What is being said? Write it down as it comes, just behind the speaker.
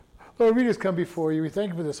Lord, we just come before you. We thank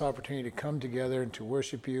you for this opportunity to come together and to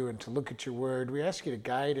worship you and to look at your word. We ask you to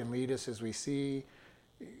guide and lead us as we see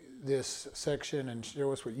this section and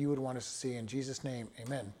show us what you would want us to see. In Jesus' name,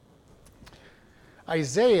 amen.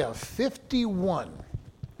 Isaiah 51.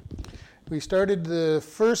 We started the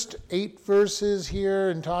first 8 verses here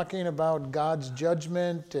and talking about God's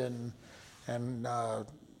judgment and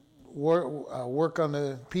work on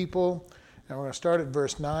the people. And we're going to start at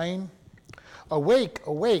verse 9. Awake,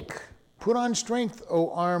 awake, put on strength, O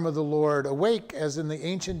arm of the Lord. Awake as in the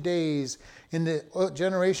ancient days, in the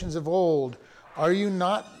generations of old. Are you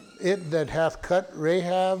not it that hath cut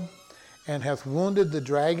Rahab and hath wounded the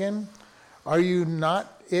dragon? Are you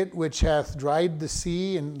not it which hath dried the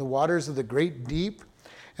sea and the waters of the great deep,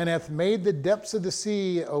 and hath made the depths of the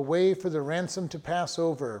sea a way for the ransom to pass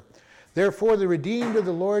over? Therefore the redeemed of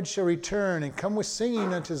the Lord shall return, and come with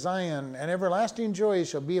singing unto Zion, and everlasting joy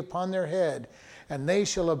shall be upon their head, and they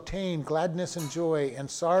shall obtain gladness and joy,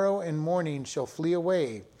 and sorrow and mourning shall flee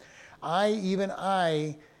away. I, even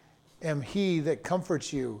I, am he that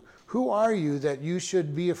comforts you. Who are you that you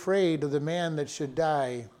should be afraid of the man that should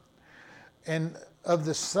die, and of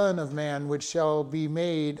the Son of Man which shall be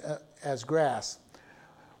made as grass?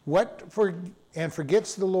 And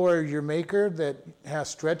forgets the Lord your Maker, that hath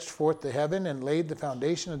stretched forth the heaven and laid the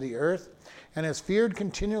foundation of the earth, and has feared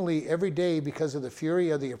continually every day because of the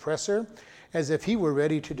fury of the oppressor, as if he were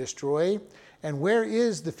ready to destroy? And where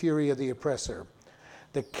is the fury of the oppressor?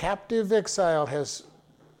 The captive exile has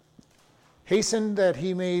hastened that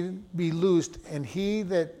he may be loosed, and he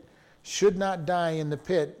that should not die in the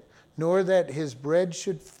pit, nor that his bread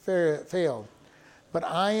should fail. But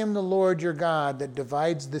I am the Lord your God, that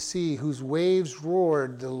divides the sea, whose waves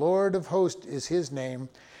roared. The Lord of hosts is his name.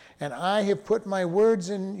 And I have put my words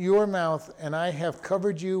in your mouth, and I have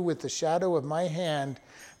covered you with the shadow of my hand,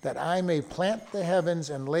 that I may plant the heavens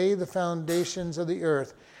and lay the foundations of the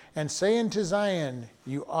earth, and say unto Zion,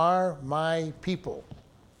 you are my people.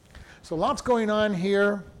 So lots going on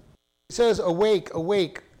here. It says, awake,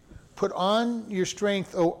 awake, put on your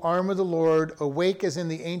strength, O arm of the Lord. Awake as in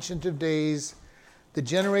the ancient of days, the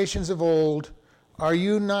generations of old. Are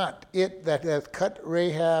you not it that hath cut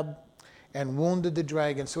Rahab and wounded the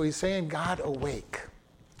dragon? So he's saying, God, awake.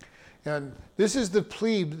 And this is the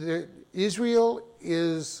plea that Israel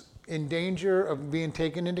is in danger of being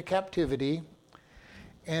taken into captivity.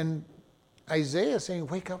 And Isaiah is saying,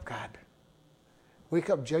 wake up, God. Wake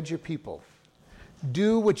up, judge your people.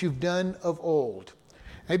 Do what you've done of old.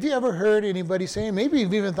 Have you ever heard anybody saying, maybe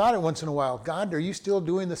you've even thought it once in a while, God, are you still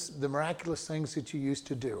doing the miraculous things that you used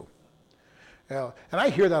to do? And I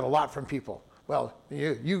hear that a lot from people. Well,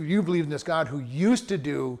 you believe in this God who used to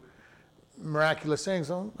do miraculous things.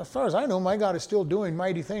 Well, as far as I know, my God is still doing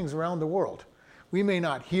mighty things around the world. We may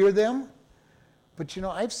not hear them, but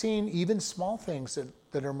I've seen even small things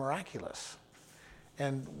that are miraculous.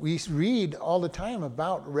 And we read all the time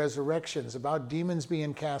about resurrections, about demons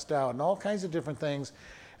being cast out, and all kinds of different things.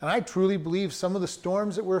 And I truly believe some of the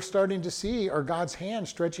storms that we're starting to see are God's hand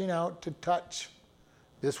stretching out to touch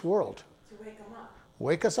this world. To wake them up.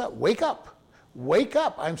 Wake us up. Wake up. Wake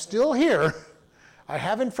up. I'm still here. I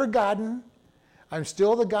haven't forgotten. I'm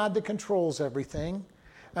still the God that controls everything.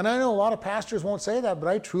 And I know a lot of pastors won't say that, but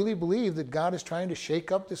I truly believe that God is trying to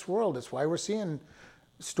shake up this world. That's why we're seeing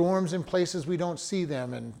storms in places we don't see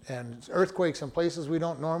them, and earthquakes in places we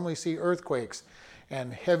don't normally see earthquakes,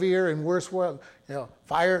 and heavier and worse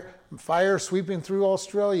fire sweeping through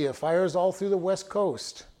Australia, fires all through the West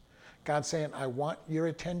Coast. God's saying, I want your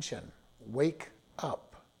attention. Wake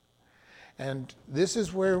up. And this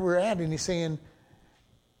is where we're at. And he's saying,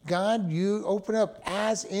 God, you open up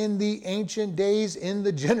as in the ancient days, in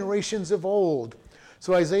the generations of old.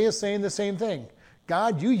 So Isaiah's saying the same thing.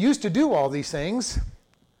 God, you used to do all these things.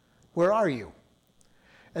 Where are you?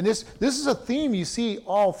 And this is a theme you see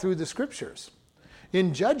all through the scriptures.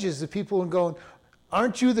 In Judges, the people are going,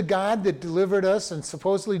 aren't you the God that delivered us and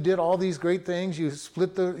supposedly did all these great things? You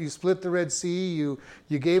split the Red Sea. You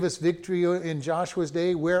gave us victory in Joshua's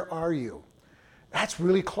day. Where are you? That's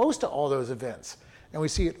really close to all those events. And we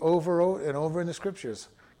see it over and over in the scriptures.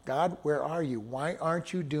 God, where are you? Why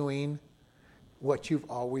aren't you doing what you've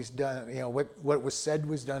always done? What was said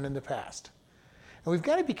was done in the past. And we've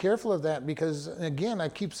got to be careful of that because, again, I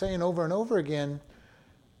keep saying over and over again,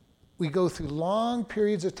 we go through long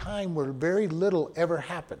periods of time where very little ever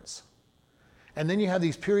happens. And then you have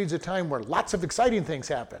these periods of time where lots of exciting things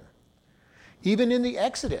happen. Even in the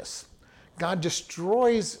Exodus, God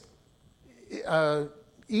destroys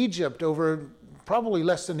Egypt over probably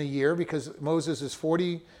less than a year because Moses is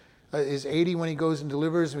 40 is 80 when he goes and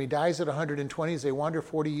delivers, and he dies at 120 as they wander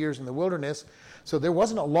 40 years in the wilderness. So there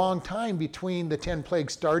wasn't a long time between the 10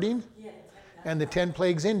 plagues starting and the 10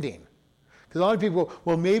 plagues ending. Because a lot of people,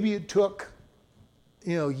 well, maybe it took,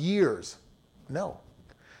 years. No.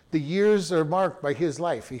 The years are marked by his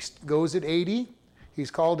life. He goes at 80,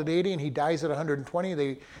 he's called at 80, and he dies at 120,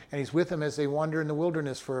 and he's with them as they wander in the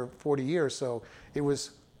wilderness for 40 years. So it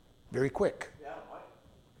was very quick.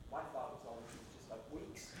 My thought was always just like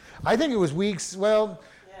weeks. I think it was weeks. Well,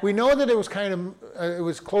 we know that it was it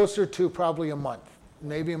was closer to probably a month,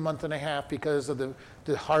 maybe a month and a half, because of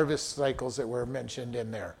the harvest cycles that were mentioned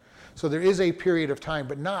in there. So there is a period of time,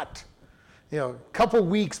 but not, a couple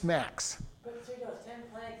weeks max. But through those 10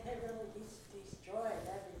 plagues, they really destroyed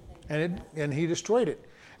everything. And he destroyed it.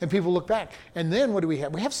 And people look back. And then what do we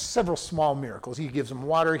have? We have several small miracles. He gives them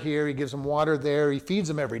water here, he gives them water there, he feeds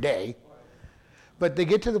them every day. But they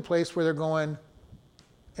get to the place where they're going,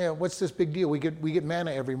 what's this big deal? We get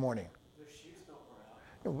manna every morning. Their shoes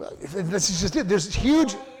don't wear out. This is just it. There's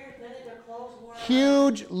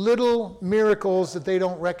huge little miracles that they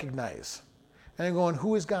don't recognize. And they're going,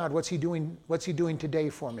 who is God? What's he doing? What's he doing today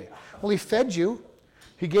for me? Well, he fed you.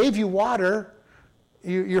 He gave you water.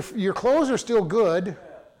 Your clothes are still good.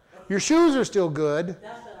 Your shoes are still good.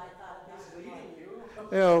 That's what I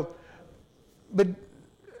thought about. But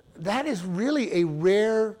that is really a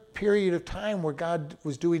rare period of time where God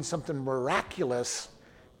was doing something miraculous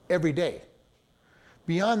every day.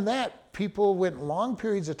 Beyond that, people went long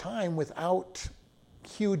periods of time without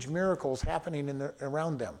huge miracles happening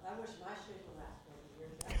around them. I wish my shoes would last 40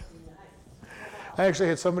 years. That would be nice. I actually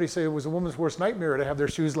had somebody say it was a woman's worst nightmare to have their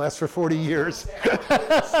shoes last for 40 years.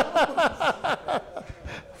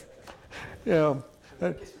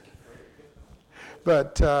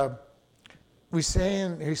 But he's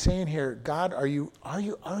saying here, God, are you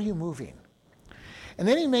moving? And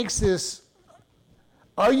then he makes this,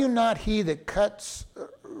 are you not he that cuts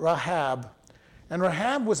Rahab? And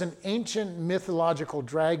Rahab was an ancient mythological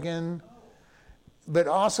dragon, but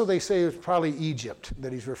also they say it's probably Egypt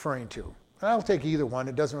that he's referring to. And I'll take either one,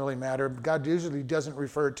 it doesn't really matter. God usually doesn't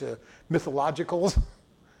refer to mythologicals.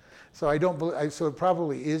 So I don't believe, so it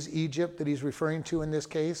probably is Egypt that he's referring to in this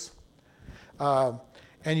case. And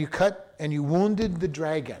you cut and you wounded the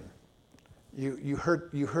dragon. You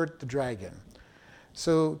hurt the dragon.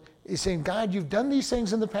 So he's saying, God, you've done these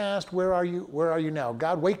things in the past. Where are you? Where are you now?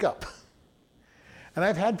 God, wake up. And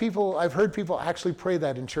I've heard people actually pray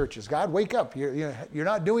that in churches. God, wake up. You're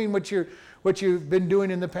not doing what you've been doing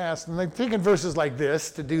in the past. And I'm thinking verses like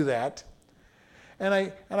this to do that. And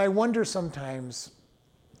I wonder sometimes,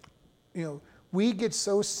 we get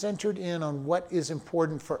so centered in on what is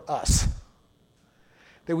important for us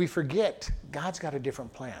that we forget God's got a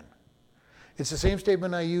different plan. It's the same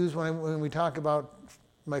statement I use when we talk about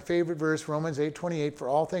my favorite verse, Romans 8:28, for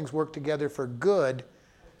all things work together for good,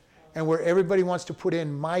 and where everybody wants to put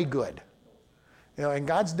in my good. And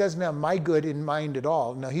God doesn't have my good in mind at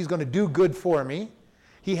all. Now, he's going to do good for me.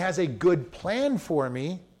 He has a good plan for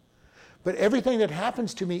me, but everything that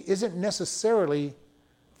happens to me isn't necessarily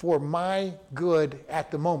for my good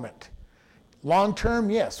at the moment. Long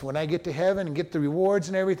term, yes. When I get to heaven and get the rewards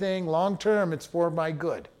and everything, long term, it's for my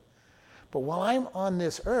good. But while I'm on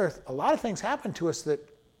this earth, a lot of things happen to us that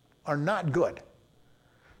are not good.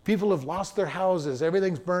 People have lost their houses.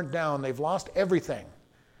 Everything's burnt down. They've lost everything.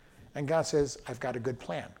 And God says, I've got a good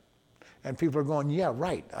plan. And people are going, yeah,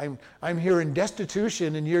 right. I'm here in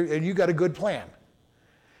destitution and you got a good plan.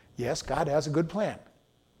 Yes, God has a good plan,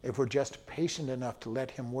 if we're just patient enough to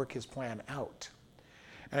let him work his plan out.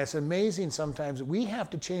 And it's amazing sometimes we have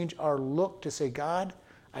to change our look to say, God,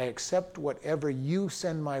 I accept whatever you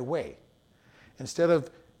send my way, instead of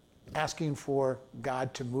asking for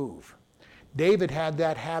God to move. David had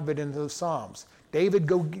that habit in the Psalms. David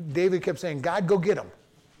kept saying, God, go get them.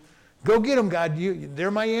 Go get them, God. They're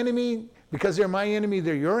my enemy. Because they're my enemy,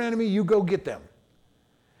 they're your enemy. You go get them.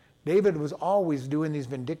 David was always doing these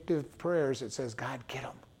vindictive prayers that says, God, get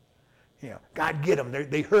them. God, get them.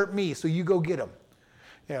 They hurt me, so you go get them.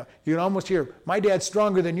 You can almost hear, my dad's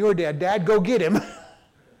stronger than your dad. Dad, go get him.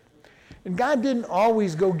 And God didn't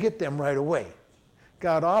always go get them right away.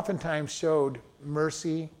 God oftentimes showed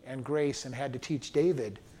mercy and grace and had to teach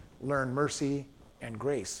David, learn mercy and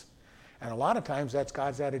grace. And a lot of times that's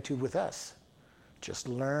God's attitude with us. Just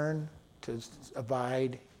learn to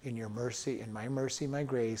abide in your mercy, my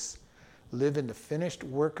grace. Live in the finished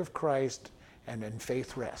work of Christ and in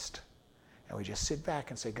faith rest. And we just sit back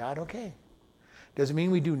and say, God, okay. Does it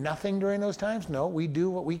mean we do nothing during those times? No, we do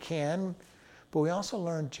what we can. But we also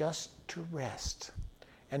learn just to rest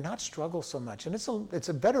and not struggle so much. And it's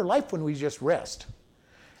a better life when we just rest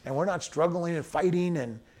and we're not struggling and fighting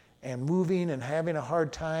and moving and having a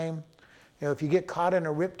hard time. You know, if you get caught in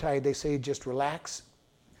a riptide, they say just relax,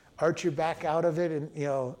 arch your back out of it,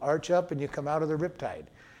 and arch up, and you come out of the riptide.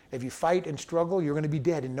 If you fight and struggle, you're going to be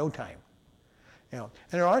dead in no time. And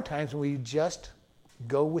there are times when we just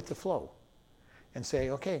go with the flow and say,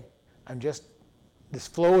 okay, this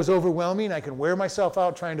flow is overwhelming. I can wear myself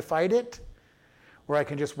out trying to fight it, or I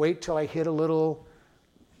can just wait till I hit a little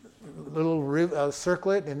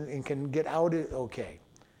circlet and can get out it okay.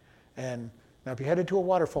 And now if you're headed to a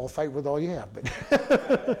waterfall, fight with all you have.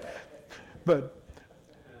 But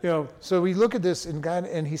so we look at this and God,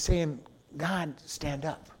 and he's saying, God, stand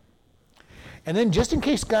up. And then just in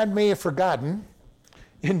case God may have forgotten,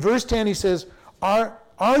 in verse 10 he says, Are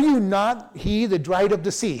you not he that dried up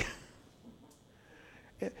the sea?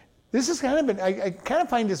 This is I kind of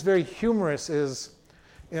find this very humorous as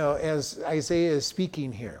Isaiah is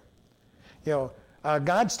speaking here.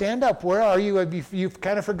 God, stand up. Where are you? You've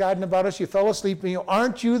kind of forgotten about us. You fell asleep.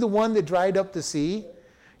 Aren't you the one that dried up the sea?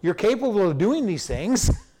 You're capable of doing these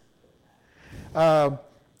things. And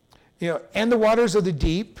the waters of the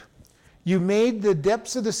deep. You made the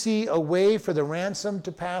depths of the sea a way for the ransom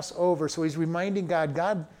to pass over. So he's reminding God,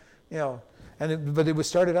 but it was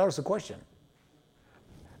started out as a question.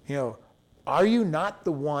 Are you not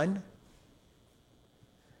the one?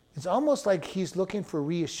 It's almost like he's looking for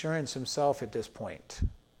reassurance himself at this point.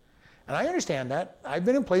 And I understand that. I've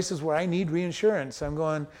been in places where I need reassurance. I'm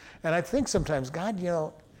going, and I think sometimes, God,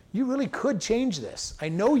 you really could change this. I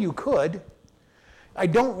know you could. I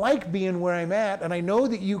don't like being where I'm at, and I know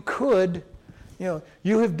that you could.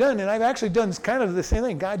 You have done, and I've actually done kind of the same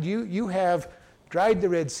thing. God, you have dried the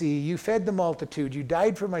Red Sea. You fed the multitude. You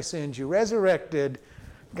died for my sins. You resurrected.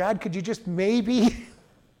 God, could you just maybe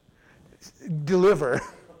deliver?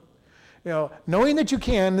 Knowing that you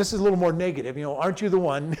can, this is a little more negative. Aren't you the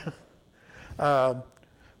one? But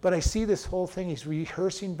I see this whole thing, he's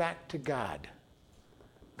rehearsing back to God.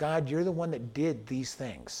 God, you're the one that did these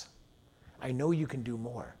things. I know you can do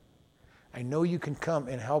more. I know you can come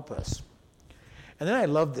and help us. And then I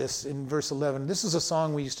love this in verse 11. This is a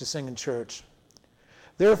song we used to sing in church.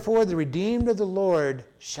 Therefore, the redeemed of the Lord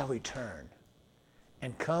shall return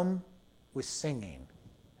and come with singing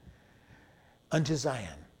unto Zion.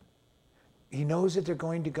 He knows that they're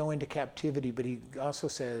going to go into captivity, but he also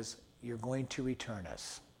says, you're going to return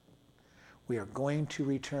us. We are going to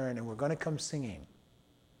return, and we're going to come singing.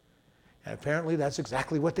 And apparently that's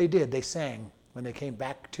exactly what they did. They sang when they came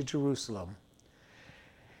back to Jerusalem.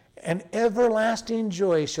 And everlasting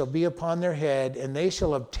joy shall be upon their head, and they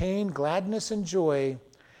shall obtain gladness and joy,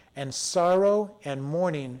 and sorrow and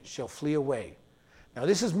mourning shall flee away. Now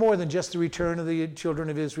this is more than just the return of the children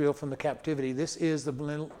of Israel from the captivity. This is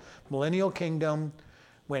the millennial kingdom,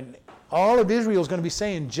 when all of Israel is going to be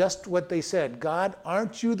saying just what they said. God,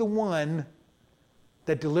 aren't you the one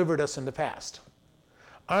that delivered us in the past?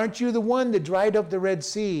 Aren't you the one that dried up the Red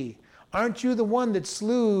Sea? Aren't you the one that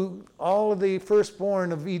slew all of the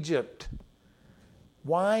firstborn of Egypt?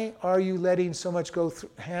 Why are you letting so much go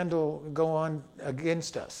on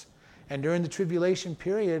against us? And during the tribulation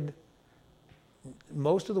period,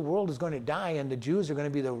 most of the world is going to die, and the Jews are going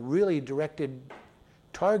to be the really directed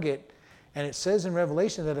target. And it says in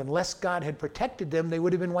Revelation that unless God had protected them, they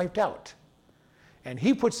would have been wiped out. And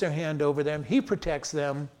he puts their hand over them, he protects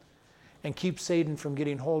them, and keeps Satan from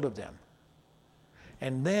getting hold of them.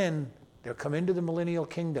 And then they'll come into the millennial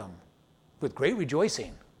kingdom with great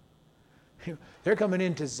rejoicing. They're coming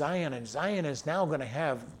into Zion, and Zion is now going to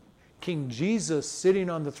have King Jesus sitting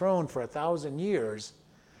on the throne for 1,000 years,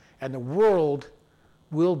 and the world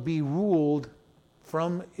will be ruled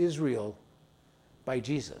from Israel by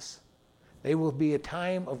Jesus. They will be a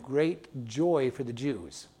time of great joy for the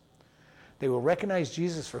Jews. They will recognize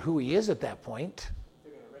Jesus for who he is at that point.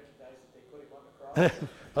 They're going to recognize that they put him on the cross.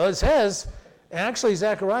 Well, it says, actually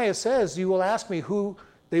Zechariah says, they will ask me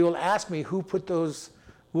who put those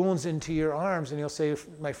wounds into your arms, and he'll say,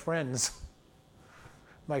 my friends,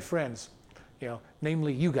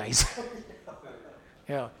 namely you guys.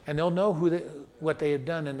 And they'll know what they had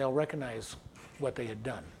done, and they'll recognize what they had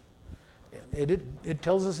done. It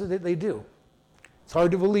tells us that they do. It's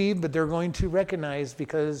hard to believe, but they're going to recognize,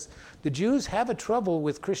 because the Jews have a trouble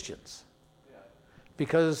with Christians.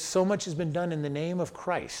 Because so much has been done in the name of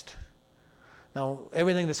Christ. Now,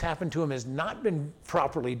 everything that's happened to them has not been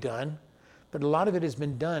properly done, but a lot of it has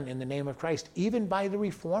been done in the name of Christ, even by the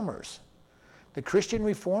reformers. The Christian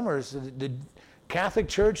reformers, the Catholic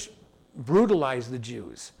Church brutalized the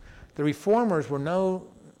Jews. The reformers were no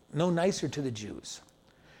nicer to the Jews.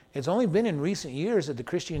 It's only been in recent years that the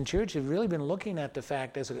Christian church has really been looking at the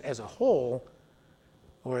fact as a whole,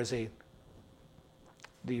 or as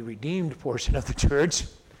the redeemed portion of the church,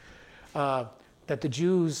 that the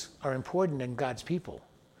Jews are important in God's people.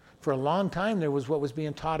 For a long time, there was what was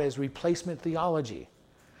being taught as replacement theology.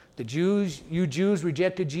 You Jews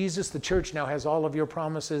rejected Jesus, the church now has all of your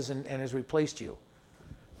promises and has replaced you.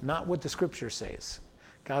 Not what the scripture says.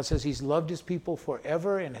 God says he's loved his people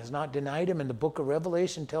forever and has not denied him. And the book of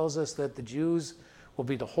Revelation tells us that the Jews will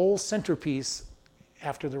be the whole centerpiece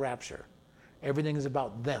after the rapture. Everything is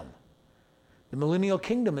about them. The millennial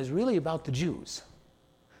kingdom is really about the Jews,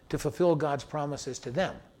 to fulfill God's promises to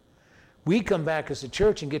them. We come back as a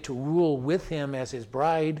church and get to rule with him as his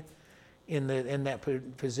bride in that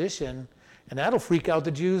position, and that'll freak out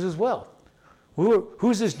the Jews as well.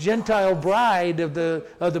 Who's this Gentile bride of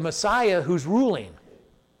the Messiah who's ruling?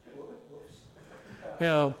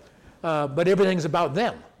 But everything's about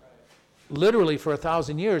them. Literally for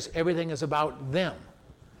 1,000 years, everything is about them.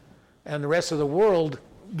 And the rest of the world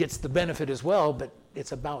gets the benefit as well, but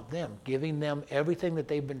it's about them, giving them everything that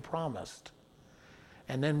they've been promised.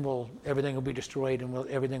 And then everything will be destroyed and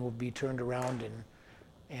everything will be turned around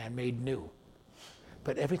and made new.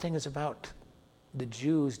 But everything is about the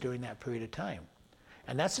Jews during that period of time.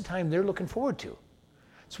 And that's the time they're looking forward to.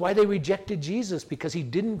 It's why they rejected Jesus, because he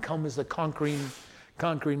didn't come as the conquering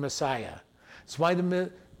Messiah. It's why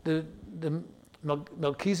the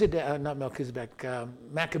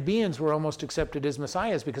Maccabees were almost accepted as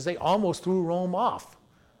messiahs, because they almost threw Rome off.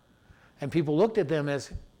 And people looked at them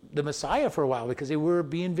as the Messiah for a while because they were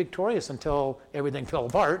being victorious until everything fell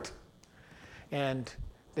apart. And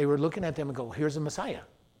they were looking at them and go, here's the Messiah.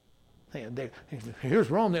 Here's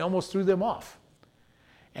Rome. They almost threw them off.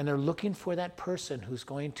 And they're looking for that person who's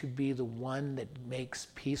going to be the one that makes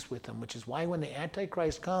peace with them, which is why when the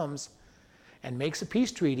Antichrist comes and makes a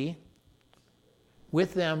peace treaty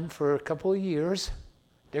with them for a couple of years,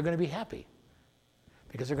 they're going to be happy.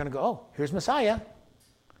 Because they're going to go, oh, here's Messiah.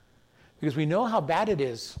 Because we know how bad it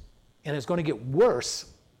is, and it's going to get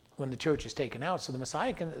worse when the church is taken out. So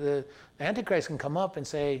the Antichrist can come up and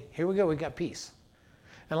say, here we go, we got peace.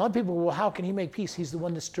 And a lot of people, well, how can he make peace? He's the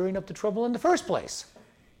one that's stirring up the trouble in the first place.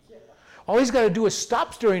 All he's got to do is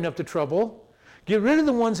stop stirring up the trouble, get rid of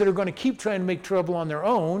the ones that are going to keep trying to make trouble on their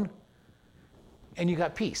own, and you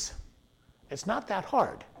got peace. It's not that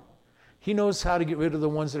hard. He knows how to get rid of the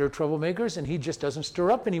ones that are troublemakers, and he just doesn't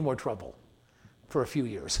stir up any more trouble for a few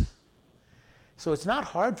years. So it's not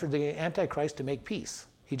hard for the Antichrist to make peace.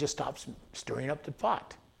 He just stops stirring up the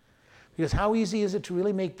pot. Because how easy is it to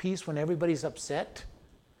really make peace when everybody's upset?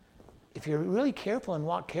 If you're really careful and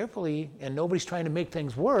walk carefully and nobody's trying to make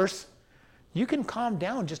things worse, you can calm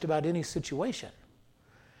down just about any situation.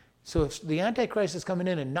 So if the Antichrist is coming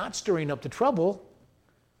in and not stirring up the trouble,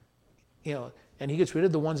 and he gets rid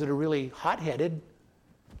of the ones that are really hot-headed,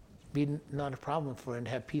 be not a problem for him to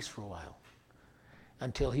have peace for a while,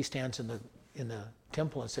 until he stands in the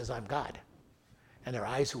temple and says, I'm God. And their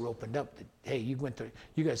eyes were opened up that, hey, you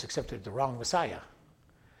guys accepted the wrong Messiah.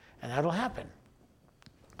 And that'll happen.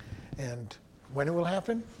 And when it will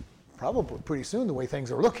happen? Probably pretty soon, the way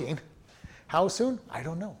things are looking. How soon? I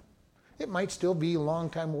don't know. It might still be a long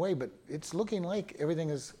time away, but it's looking like everything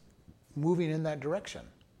is moving in that direction.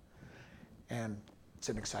 And it's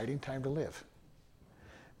an exciting time to live.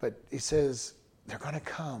 But it says they're going to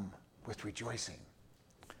come with rejoicing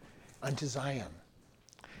unto Zion.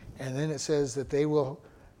 And then it says that they will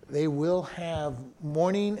have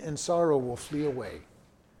mourning and sorrow will flee away.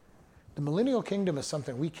 The millennial kingdom is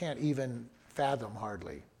something we can't even fathom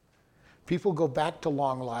hardly. People go back to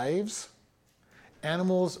long lives.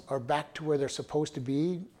 Animals are back to where they're supposed to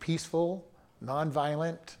be, peaceful,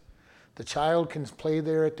 nonviolent. The child can play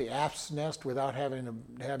there at the asp's nest without having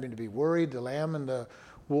to be worried. The lamb and the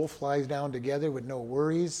wolf lies down together with no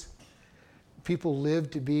worries. People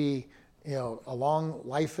live to be, a long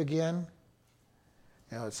life again.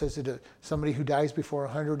 It says that somebody who dies before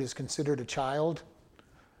 100 is considered a child.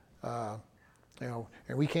 And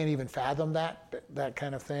we can't even fathom that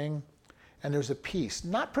kind of thing. And there's a peace,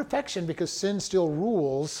 not perfection, because sin still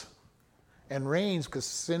rules and reigns, because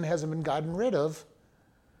sin hasn't been gotten rid of,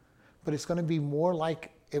 but it's going to be more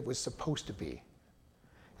like it was supposed to be.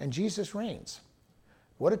 And Jesus reigns.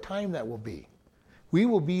 What a time that will be. We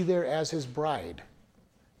will be there as his bride,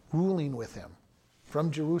 ruling with him from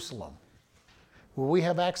Jerusalem. Will we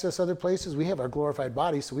have access other places? We have our glorified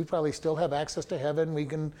bodies, so we probably still have access to heaven.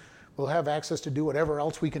 We'll have access to do whatever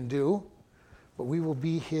else we can do, but we will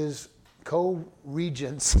be his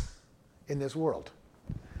co-regents in this world.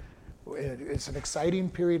 It's an exciting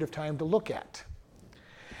period of time to look at.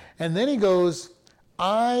 And then he goes,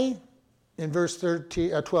 in verse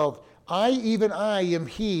 12, I, even I, am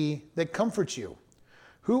he that comforts you.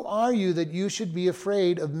 Who are you that you should be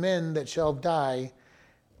afraid of men that shall die,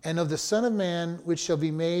 and of the Son of Man which shall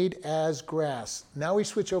be made as grass? Now we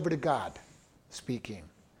switch over to God speaking.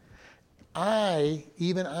 I,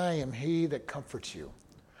 even I, am he that comforts you.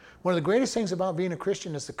 One of the greatest things about being a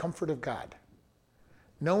Christian is the comfort of God.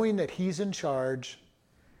 Knowing that he's in charge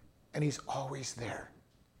and he's always there.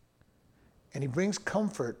 And he brings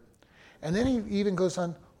comfort. And then he even goes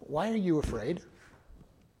on, why are you afraid?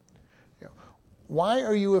 Why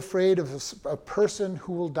are you afraid of a person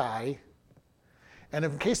who will die? And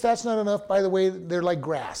in case that's not enough, by the way, they're like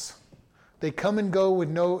grass. They come and go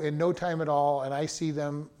in no time at all, and I see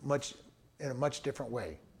them in a much different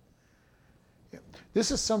way.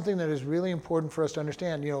 This is something that is really important for us to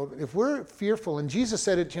understand. If we're fearful, and Jesus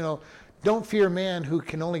said it, don't fear man who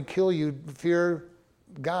can only kill you, fear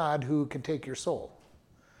God who can take your soul.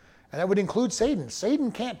 And that would include Satan.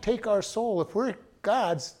 Satan can't take our soul. If we're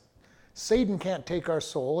God's, Satan can't take our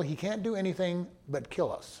soul. He can't do anything but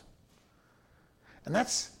kill us. And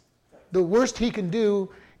that's the worst he can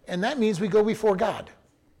do, and that means we go before God.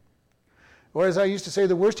 Or as I used to say,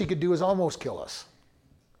 the worst he could do is almost kill us.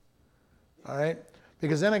 All right?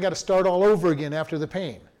 Because then I got to start all over again after the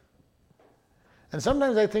pain. And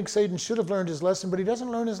sometimes I think Satan should have learned his lesson, but he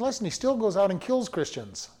doesn't learn his lesson. He still goes out and kills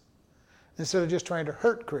Christians instead of just trying to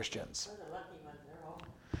hurt Christians. Those are lucky ones,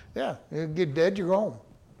 they're home. Yeah, you get dead, you go home.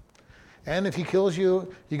 And if he kills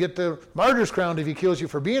you, you get the martyr's crown if he kills you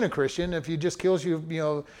for being a Christian. If he just kills you,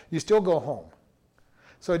 you still go home.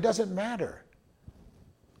 So it doesn't matter.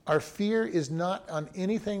 Our fear is not on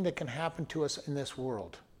anything that can happen to us in this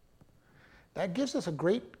world. That gives us a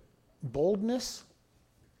great boldness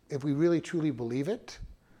if we really truly believe it.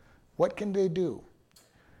 What can they do?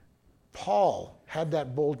 Paul had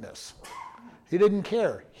that boldness. He didn't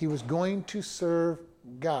care. He was going to serve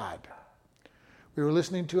God. We were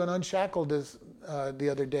listening to an Unshackled the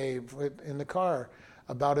other day in the car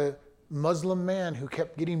about a Muslim man who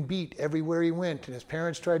kept getting beat everywhere he went, and his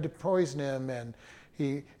parents tried to poison him, and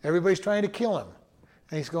everybody's trying to kill him.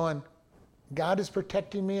 And he's going, God is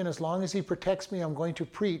protecting me, and as long as he protects me, I'm going to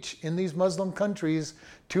preach in these Muslim countries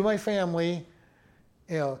to my family.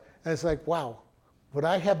 And it's like, wow, would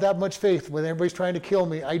I have that much faith when everybody's trying to kill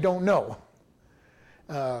me? I don't know.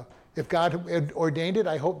 If God had ordained it,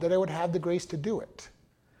 I hope that I would have the grace to do it.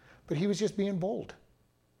 But he was just being bold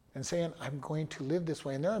and saying, I'm going to live this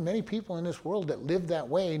way. And there are many people in this world that live that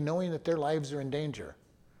way, knowing that their lives are in danger.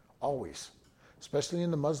 Always. Especially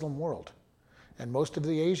in the Muslim world. And most of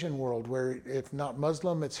the Asian world, where if not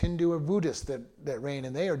Muslim, it's Hindu or Buddhist that reign.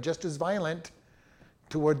 And they are just as violent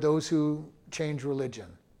toward those who change religion.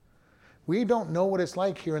 We don't know what it's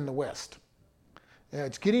like here in the West.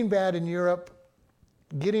 It's getting bad in Europe.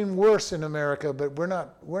 Getting worse in America, but we're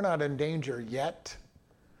not in danger yet.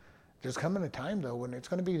 There's coming a time, though, when it's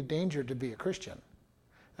going to be a danger to be a Christian.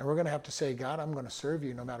 And we're going to have to say, God, I'm going to serve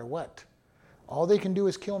you no matter what. All they can do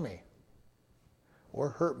is kill me or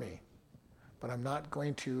hurt me, but I'm not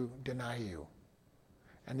going to deny you.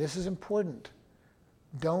 And this is important.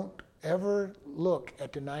 Don't ever look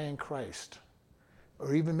at denying Christ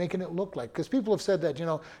or even making it look like, because people have said that,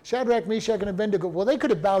 Shadrach, Meshach, and Abednego, well, they could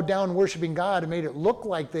have bowed down worshiping God and made it look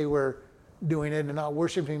like they were doing it and not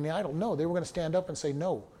worshiping the idol. No, they were going to stand up and say,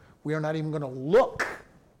 no, we are not even going to look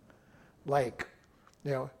like,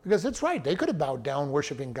 because it's right. They could have bowed down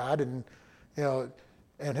worshiping God and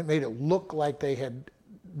it made it look like they had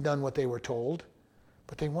done what they were told,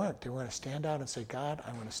 but they weren't. They were going to stand out and say, God,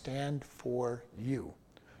 I'm going to stand for you,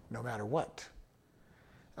 no matter what.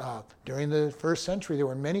 During the first century, there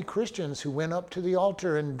were many Christians who went up to the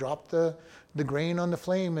altar and dropped the grain on the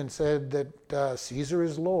flame and said that Caesar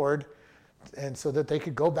is Lord, and so that they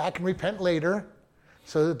could go back and repent later,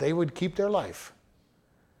 so that they would keep their life.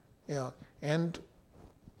 And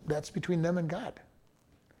that's between them and God.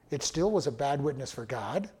 It still was a bad witness for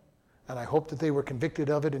God, and I hope that they were convicted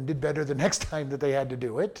of it and did better the next time that they had to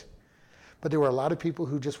do it. But there were a lot of people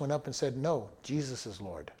who just went up and said, no, Jesus is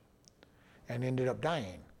Lord, and ended up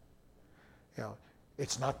dying.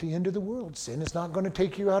 It's not the end of the world. Sin is not going to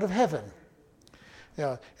take you out of heaven.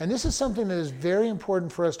 And this is something that is very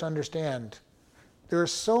important for us to understand. There are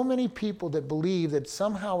so many people that believe that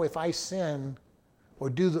somehow if I sin or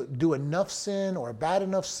do enough sin or a bad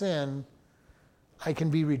enough sin, I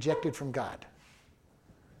can be rejected from God.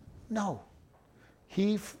 No.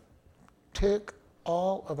 He took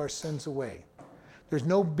all of our sins away. There's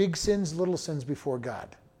no big sins, little sins before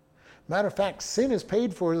God. Matter of fact, sin is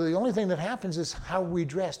paid for. The only thing that happens is how we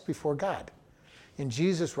dressed before God. In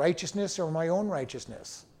Jesus' righteousness or my own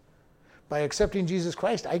righteousness. By accepting Jesus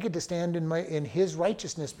Christ, I get to stand in his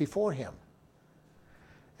righteousness before him.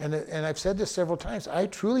 And I've said this several times. I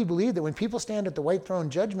truly believe that when people stand at the white throne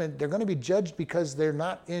judgment, they're going to be judged because they're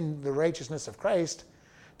not in the righteousness of Christ.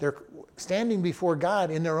 They're standing before God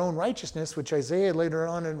in their own righteousness, which Isaiah later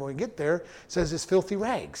on, and when we get there, says is filthy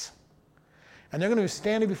rags. And they're going to be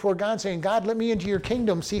standing before God saying, God, let me into your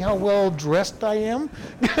kingdom. See how well dressed I am?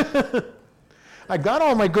 I've got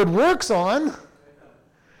all my good works on.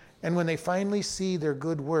 And when they finally see their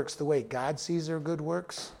good works the way God sees their good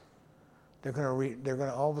works, they're going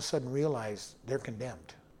to all of a sudden realize they're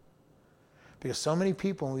condemned. Because so many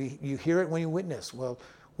people, you hear it when you witness. Well,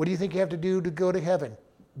 what do you think you have to do to go to heaven?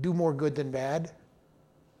 Do more good than bad.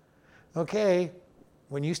 Okay,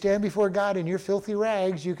 when you stand before God in your filthy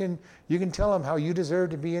rags, you can tell him how you deserve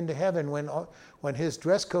to be into heaven when his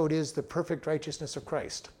dress code is the perfect righteousness of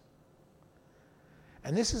Christ.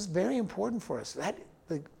 And this is very important for us.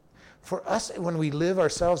 For us, when we live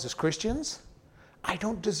ourselves as Christians, I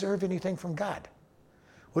don't deserve anything from God.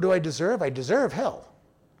 What do I deserve? I deserve hell.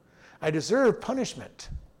 I deserve punishment.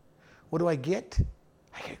 What do I get?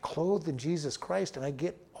 I get clothed in Jesus Christ, and I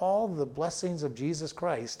get all the blessings of Jesus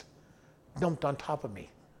Christ dumped on top of me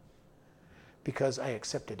because I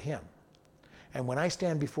accepted him. And when I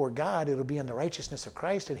stand before God, it'll be in the righteousness of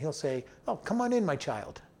Christ, and he'll say, oh, come on in, my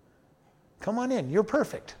child. Come on in. You're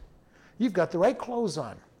perfect. You've got the right clothes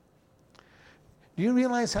on. Do you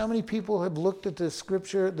realize how many people have looked at the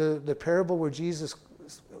scripture, the parable where Jesus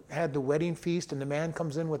had the wedding feast and the man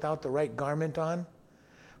comes in without the right garment on?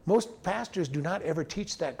 Most pastors do not ever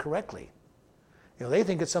teach that correctly. They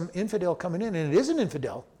think it's some infidel coming in, and it is an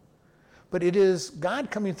infidel. But it is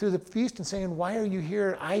God coming through the feast and saying, why are you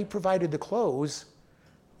here? I provided the clothes.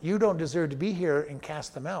 You don't deserve to be here, and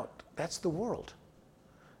cast them out. That's the world.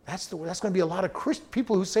 That's going to be a lot of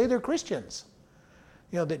people who say they're Christians.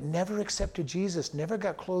 That never accepted Jesus, never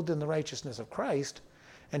got clothed in the righteousness of Christ,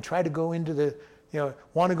 and try to go into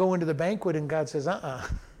want to go into the banquet, and God says,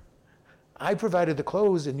 I provided the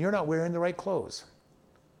clothes, and you're not wearing the right clothes.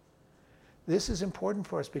 This is important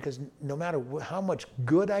for us because no matter how much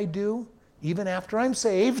good I do, even after I'm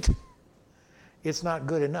saved, it's not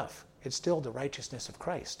good enough. It's still the righteousness of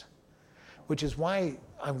Christ, which is why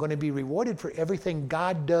I'm going to be rewarded for everything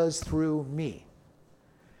God does through me.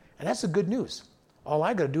 And that's the good news. All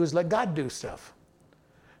I got to do is let God do stuff.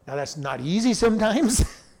 Now, that's not easy sometimes.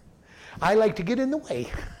 I like to get in the way.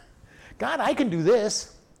 God, I can do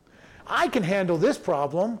this. I can handle this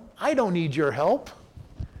problem. I don't need your help.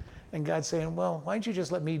 And God's saying, well, why don't you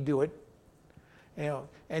just let me do it?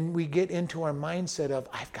 And we get into our mindset of,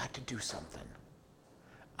 I've got to do something.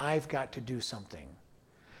 I've got to do something.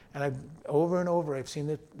 And over and over, I've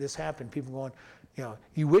seen this happen. People going,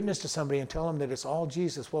 you witness to somebody and tell them that it's all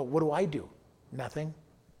Jesus. Well, what do I do? Nothing.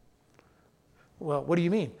 Well, what do you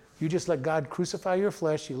mean? You just let God crucify your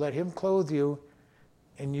flesh, you let him clothe you,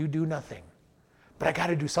 and you do nothing. But I got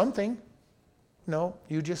to do something. No,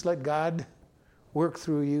 you just let God work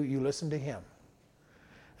through you, you listen to him.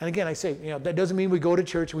 And again, I say, that doesn't mean we go to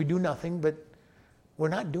church and we do nothing, but we're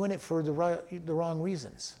not doing it for the wrong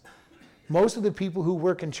reasons. Most of the people who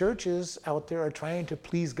work in churches out there are trying to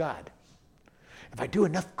please God. If I do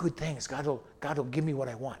enough good things, God will give me what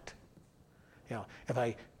I want. If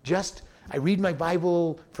I read my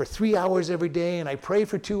Bible for 3 hours every day, and I pray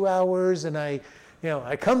for 2 hours, and I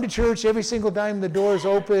come to church every single time the door's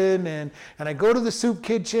open, and I go to the soup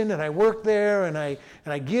kitchen, and I work there, and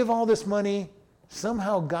I give all this money,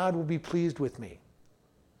 somehow God will be pleased with me.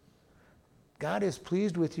 God is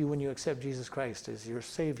pleased with you when you accept Jesus Christ as your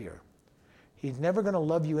Savior. He's never going to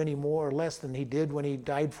love you any more or less than he did when he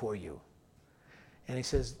died for you. And he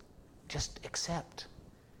says, just accept.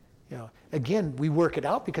 Again, we work it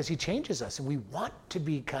out because he changes us, and we want to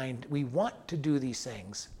be kind. We want to do these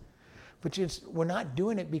things. But we're not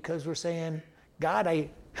doing it because we're saying, God,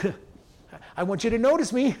 I want you to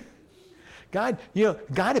notice me. God,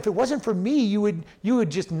 God, if it wasn't for me, you would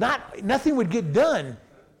just nothing would get done.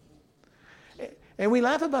 And we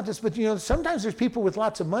laugh about this, but sometimes there's people with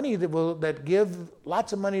lots of money that give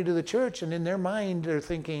lots of money to the church, and in their mind they're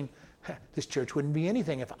thinking, this church wouldn't be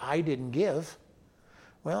anything if I didn't give.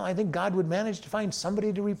 Well, I think God would manage to find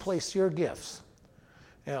somebody to replace your gifts.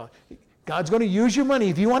 God's going to use your money.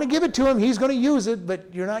 If you want to give it to him, he's going to use it, but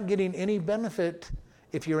you're not getting any benefit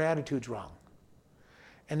if your attitude's wrong.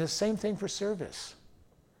 And the same thing for service.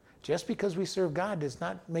 Just because we serve God is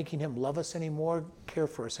not making him love us anymore, care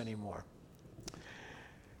for us anymore.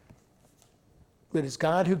 But it's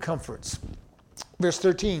God who comforts. Verse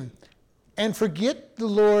 13, and forget the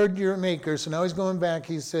Lord your maker. So now he's going back.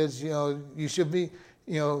 He says, you should be...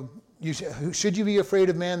 should you be afraid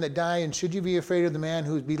of man that die, and should you be afraid of the man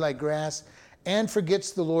who would be like grass? and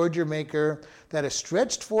forgets the Lord your Maker, that has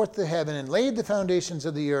stretched forth the heaven and laid the foundations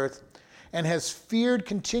of the earth, and has feared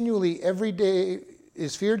continually every day,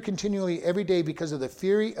 because of the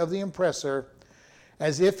fury of the oppressor,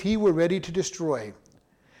 as if he were ready to destroy.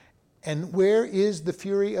 And where is the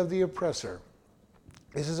fury of the oppressor?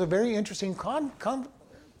 This is a very interesting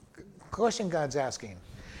question God's asking.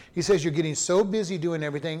 He says, you're getting so busy doing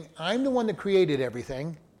everything. I'm the one that created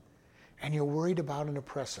everything. And you're worried about an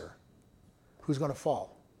oppressor who's going to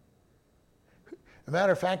fall. As a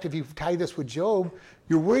matter of fact, if you tie this with Job,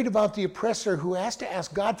 you're worried about the oppressor who has to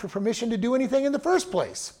ask God for permission to do anything in the first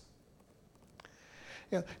place.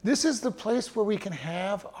 This is the place where we can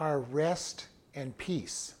have our rest and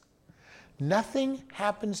peace. Nothing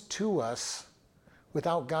happens to us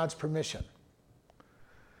without God's permission.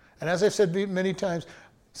 And as I've said many times,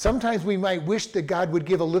 sometimes we might wish that God would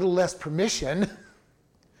give a little less permission,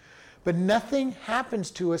 but nothing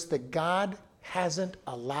happens to us that God hasn't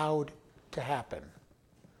allowed to happen.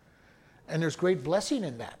 And there's great blessing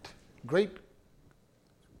in that, great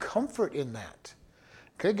comfort in that.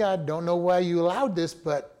 Okay, God, don't know why you allowed this,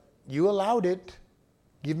 but you allowed it.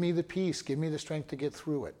 Give me the peace, give me the strength to get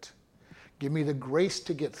through it. Give me the grace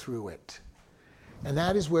to get through it. And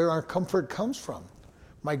that is where our comfort comes from.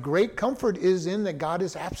 My great comfort is in that God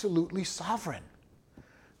is absolutely sovereign.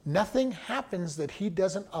 Nothing happens that he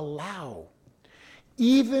doesn't allow.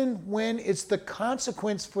 Even when it's the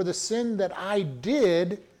consequence for the sin that I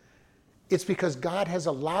did, it's because God has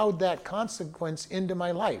allowed that consequence into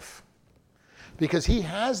my life. Because he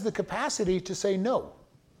has the capacity to say no.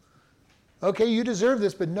 Okay, you deserve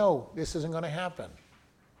this, but no, this isn't going to happen.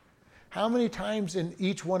 How many times in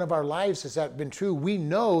each one of our lives has that been true? We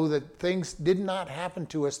know that things did not happen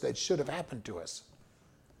to us that should have happened to us.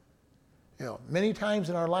 Many times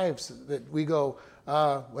in our lives that we go,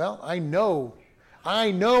 well, I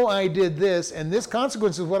know I did this, and this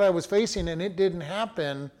consequence is what I was facing, and it didn't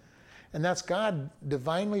happen. And that's God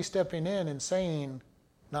divinely stepping in and saying,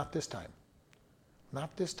 not this time.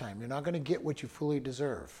 Not this time. You're not going to get what you fully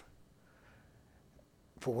deserve.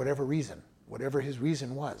 For whatever reason, whatever his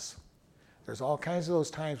reason was. There's all kinds of those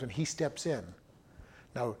times when he steps in.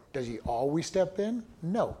 Now, does he always step in?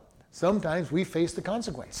 No. Sometimes we face the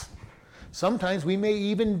consequence. Sometimes we may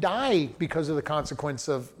even die because of the consequence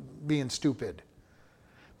of being stupid.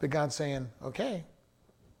 But God's saying, okay,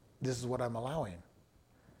 this is what I'm allowing.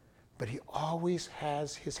 But he always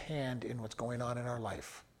has his hand in what's going on in our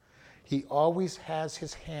life. He always has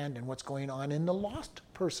his hand in what's going on in the lost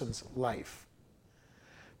person's life.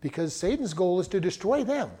 Because Satan's goal is to destroy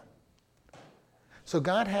them. So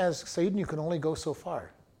God has, Satan, you can only go so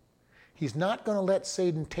far. He's not going to let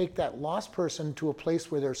Satan take that lost person to a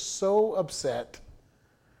place where they're so upset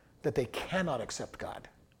that they cannot accept God.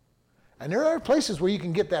 And there are places where you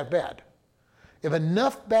can get that bad. If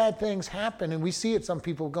enough bad things happen, and we see it, some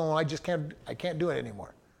people going, I can't do it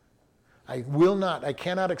anymore. I will not, I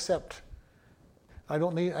cannot accept. I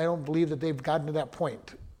don't believe that they've gotten to that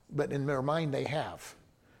point, but in their mind they have.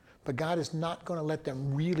 But God is not going to let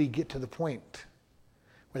them really get to the point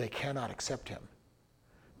where they cannot accept him.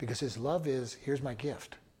 Because his love is, here's my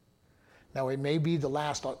gift. Now it may be the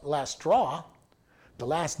last straw, the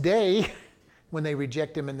last day when they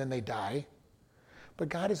reject him and then they die. But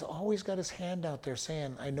God has always got his hand out there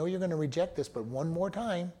saying, I know you're going to reject this, but one more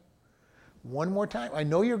time. One more time. I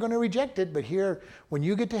know you're going to reject it, but here, when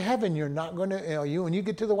you get to heaven, you're not going to, when you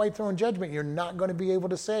get to the white throne judgment, you're not going to be able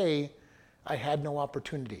to say, I had no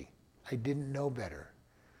opportunity. I didn't know better.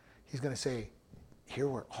 He's going to say, here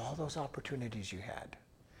were all those opportunities you had,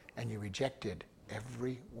 and you rejected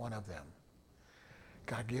every one of them.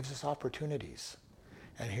 God gives us opportunities.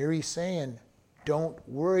 And here he's saying, don't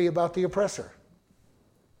worry about the oppressor.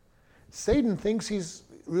 Satan thinks he's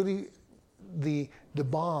really the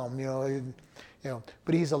bomb,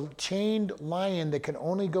 but he's a chained lion that can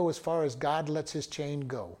only go as far as God lets his chain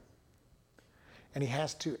go. And he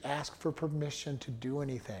has to ask for permission to do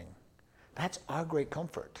anything. That's our great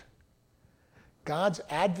comfort. God's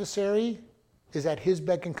adversary is at his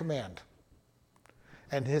beck and command.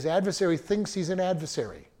 And his adversary thinks he's an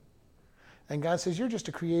adversary. And God says, you're just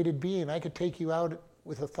a created being. I could take you out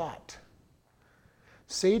with a thought.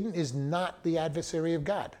 Satan is not the adversary of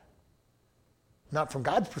God. Not from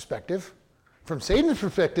God's perspective. From Satan's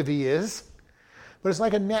perspective, he is. But it's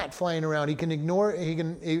like a gnat flying around. He can ignore,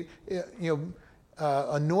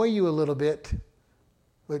 annoy you a little bit,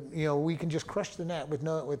 but we can just crush the gnat with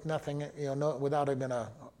nothing, without even a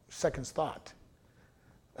second's thought.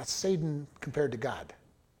 That's Satan compared to God.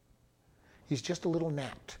 He's just a little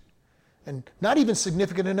gnat, and not even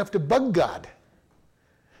significant enough to bug God,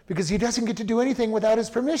 because he doesn't get to do anything without his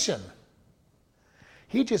permission.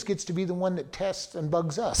 He just gets to be the one that tests and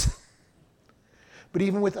bugs us. But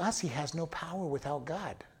even with us, he has no power without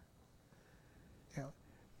God. You know,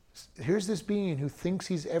 here's this being who thinks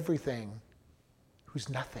he's everything, who's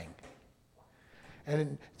nothing.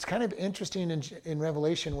 And it's kind of interesting in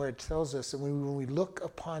Revelation where it tells us that when we look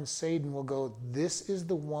upon Satan, we'll go, this is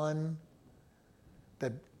the one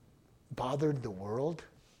that bothered the world?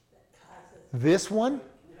 This one?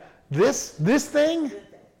 This thing?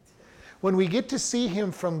 When we get to see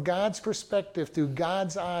him from God's perspective, through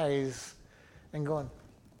God's eyes, and going,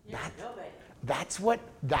 that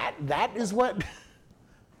is what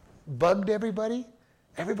bugged everybody?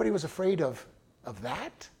 Everybody was afraid of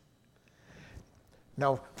that?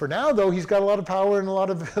 Now, for now, though, he's got a lot of power and a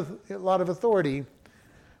lot of authority,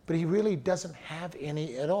 but he really doesn't have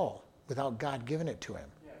any at all without God giving it to him.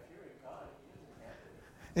 Yeah, if you're a God, he doesn't have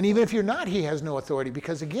it. And even if you're not, he has no authority,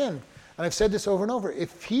 because again, and I've said this over and over,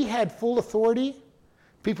 if he had full authority,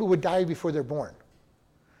 people would die before they're born,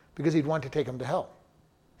 because he'd want to take them to hell.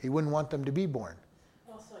 He wouldn't want them to be born.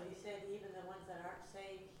 Also, you said even the ones that aren't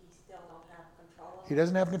saved, he still don't have control over. He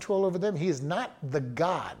doesn't have control over them. He is not the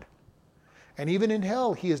God. And even in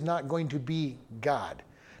hell, he is not going to be God.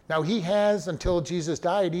 Now, he has, until Jesus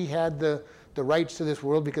died, he had the rights to this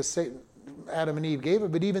world because Adam and Eve gave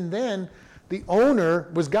it. But even then, the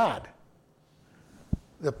owner was God.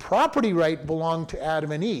 The property right belonged to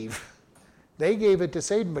Adam and Eve. They gave it to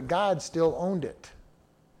Satan, but God still owned it.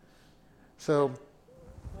 So,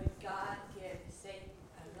 Would God give Satan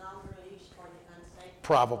a longer leash for the unsaved?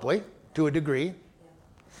 probably, to a degree. Yeah.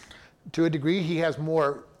 To a degree, he has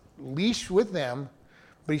more leash with them,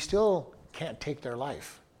 but he still can't take their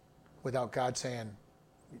life without God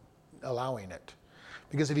allowing it.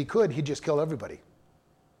 Because if he could, he'd just kill everybody.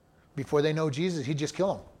 Before they know Jesus, he'd just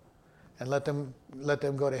kill them and let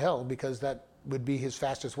them go to hell, because that would be his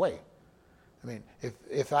fastest way. I mean,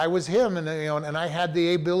 if I was him and I had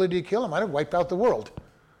the ability to kill him, I'd have wiped out the world,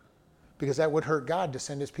 because that would hurt God to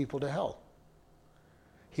send his people to hell.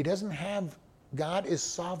 He doesn't have. God is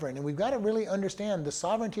sovereign, and we've got to really understand the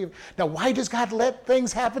sovereignty of. Now, why does God let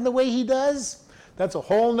things happen the way he does? That's a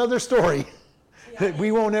whole nother story that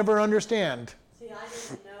we won't ever understand. See, I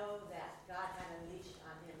didn't know that God had a leash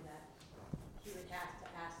on him, that he would have to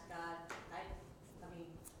ask God. I mean,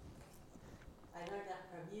 I learned that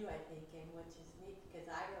from you, I think, and which is neat, because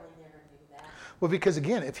I really never knew that. Well, because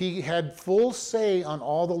again, if he had full say on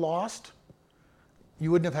all the lost, you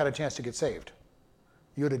wouldn't have had a chance to get saved.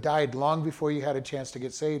 You would have died long before you had a chance to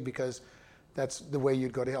get saved, because that's the way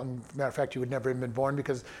you'd go to hell. Matter of fact, you would never have been born,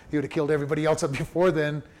 because he would have killed everybody else up before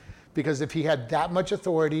then. Because if he had that much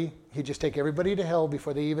authority, he'd just take everybody to hell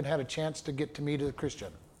before they even had a chance to get to meet a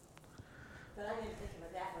Christian. But I didn't think of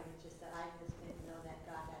it that way. It's just that I just didn't know that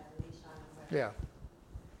God had a leash on him.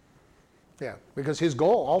 Yeah, because his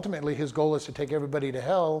goal is to take everybody to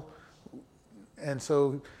hell. And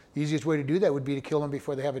so the easiest way to do that would be to kill them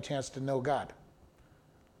before they have a chance to know God.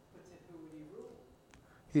 But then who would he rule?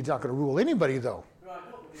 He's not going to rule anybody, though. No, I know,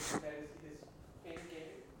 but isn't that his end game?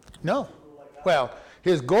 No. To rule like God? Well,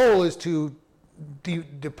 his goal is to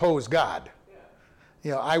depose God.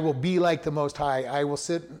 Yeah. I will be like the Most High. I will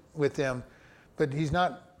sit with him. But he's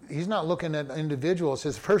not looking at individuals.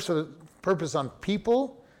 His purpose on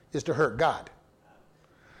people is to hurt God.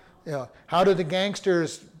 How do the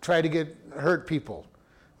gangsters try to hurt people?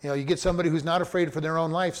 You get somebody who's not afraid for their own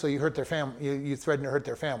life, so you hurt their family. You threaten to hurt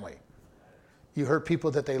their family. You hurt people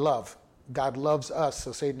that they love. God loves us,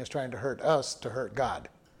 so Satan is trying to hurt us to hurt God.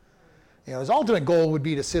 His ultimate goal would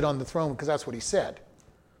be to sit on the throne, because that's what he said.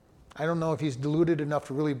 I don't know if he's deluded enough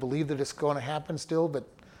to really believe that it's going to happen still, but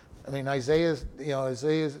I mean, Isaiah,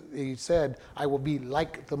 he said, I will be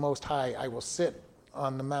like the Most High. I will sit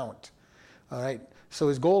on the mount. All right. So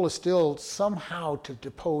his goal is still somehow to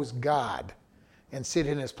depose God and sit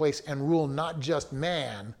in his place and rule not just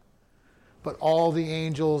man, but all the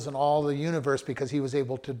angels and all the universe, because he was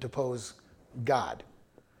able to depose God.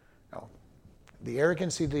 Now, the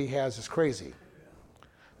arrogancy that he has is crazy,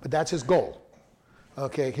 but that's his goal.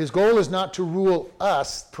 Okay, his goal is not to rule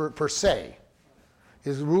us per se.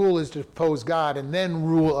 His rule is to depose God and then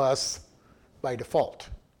rule us by default.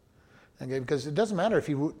 Okay, because it doesn't matter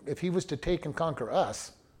if he was to take and conquer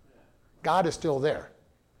us, God is still there,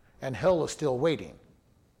 and hell is still waiting.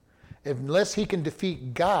 Unless he can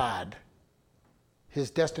defeat God, his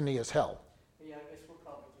destiny is hell. Yeah, I guess we're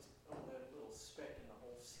probably just on that little speck in the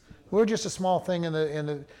whole scheme. We're just a small thing in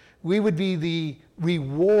the. We would be the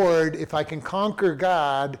reward. If I can conquer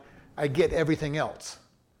God, I get everything else.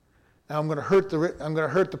 Now I'm going to hurt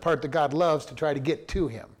the part that God loves to try to get to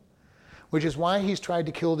him, which is why he's tried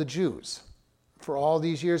to kill the Jews for all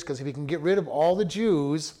these years, because if he can get rid of all the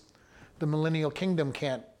Jews, the millennial kingdom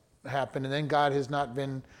can't happen. And then God has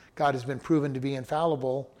been proven to be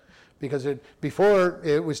infallible, because before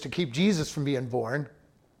it was to keep Jesus from being born.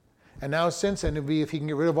 And now since then, it'll be if he can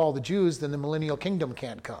get rid of all the Jews, then the millennial kingdom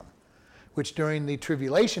can't come. Which during the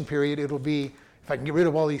tribulation period, it'll be, if I can get rid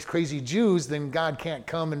of all these crazy Jews, then God can't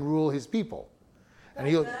come and rule his people.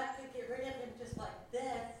 And God could get rid of him just like this.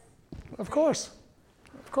 Of course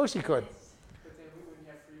he could. But then we wouldn't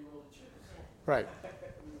have free will to choose. Right.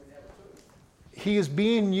 We wouldn't have a choice. He is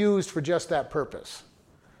being used for just that purpose,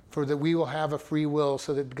 for that we will have a free will,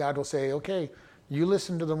 so that God will say, okay, you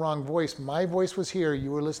listened to the wrong voice. My voice was here.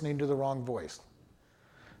 You were listening to the wrong voice.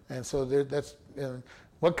 And so that's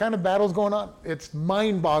what kind of battle's going on? It's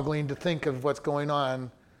mind-boggling to think of what's going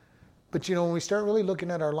on. But when we start really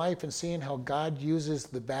looking at our life and seeing how God uses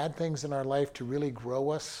the bad things in our life to really grow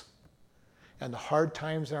us, and the hard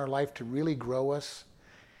times in our life to really grow us,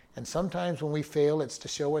 and sometimes when we fail, it's to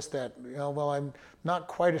show us that, I'm not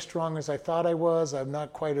quite as strong as I thought I was. I'm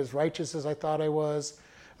not quite as righteous as I thought I was.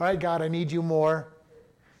 All right, God, I need you more.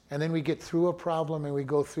 And then we get through a problem and we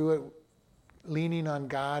go through it leaning on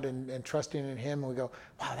God and trusting in him. And we go,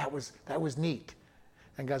 wow, that was neat.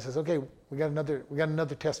 And God says, okay, we got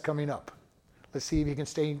another test coming up. Let's see if you can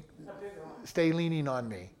stay leaning on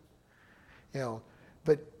me.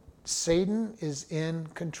 But Satan is in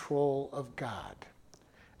control of God.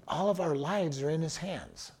 All of our lives are in his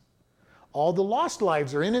hands. All the lost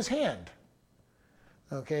lives are in his hand.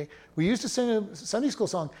 Okay? We used to sing a Sunday school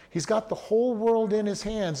song, he's got the whole world in his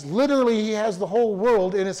hands. Literally, he has the whole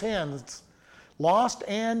world in his hands. Lost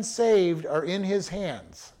and saved are in his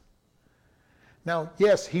hands. Now,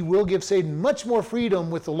 yes, he will give Satan much more freedom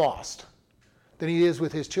with the lost than he is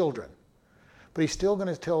with his children. But he's still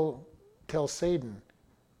going to tell Satan,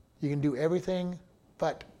 you can do everything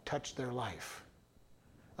but touch their life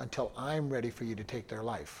until I'm ready for you to take their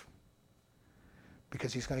life.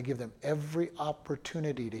 Because he's going to give them every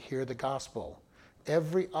opportunity to hear the gospel,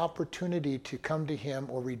 every opportunity to come to him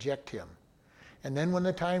or reject him. And then when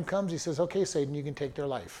the time comes, he says, okay, Satan, you can take their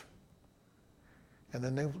life. And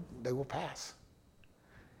then they will pass.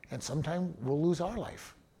 And sometime we'll lose our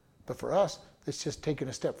life. But for us, it's just taking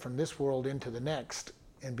a step from this world into the next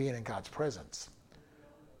and being in God's presence.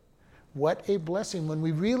 What a blessing when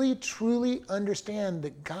we really, truly understand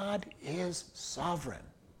that God is sovereign.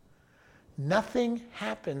 Nothing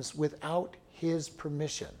happens without his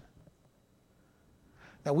permission.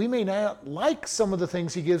 Now, we may not like some of the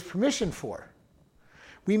things he gives permission for.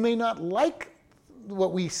 We may not like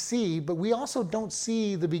what we see, but we also don't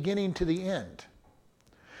see the beginning to the end.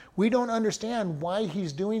 We don't understand why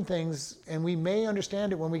he's doing things, and we may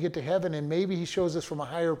understand it when we get to heaven, and maybe he shows us from a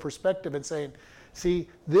higher perspective and saying, see,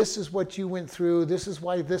 this is what you went through, this is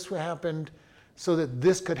why this happened, so that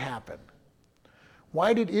this could happen.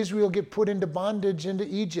 Why did Israel get put into bondage into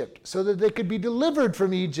Egypt? So that they could be delivered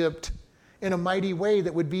from Egypt in a mighty way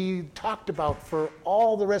that would be talked about for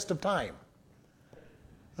all the rest of time.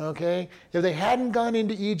 Okay? If they hadn't gone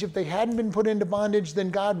into Egypt, they hadn't been put into bondage, then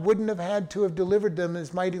God wouldn't have had to have delivered them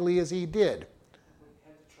as mightily as he did.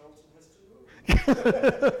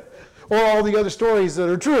 Or all the other stories that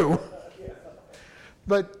are true.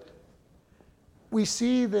 But we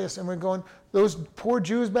see this and we're going, those poor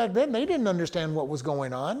Jews back then, they didn't understand what was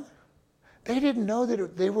going on. They didn't know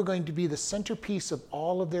that they were going to be the centerpiece of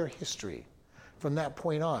all of their history from that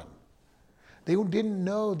point on. They didn't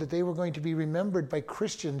know that they were going to be remembered by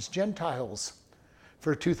Christians, Gentiles,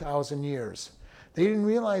 for 2,000 years. They didn't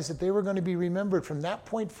realize that they were going to be remembered from that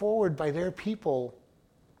point forward by their people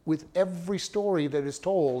with every story that is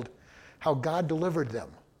told how God delivered them.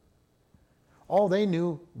 All they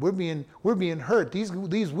knew, we're being hurt. These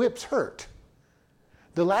whips hurt.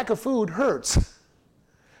 The lack of food hurts.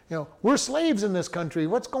 We're slaves in this country.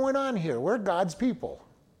 What's going on here? We're God's people.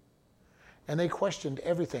 And they questioned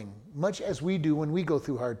everything, much as we do when we go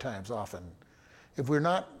through hard times often. If we're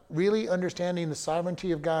not really understanding the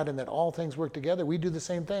sovereignty of God and that all things work together, we do the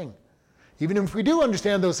same thing. Even if we do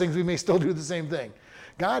understand those things, we may still do the same thing.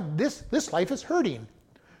 God, this life is hurting.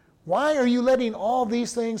 Why are you letting all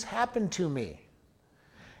these things happen to me?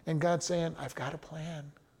 And God's saying, I've got a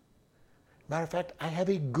plan. Matter of fact, I have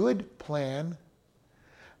a good plan.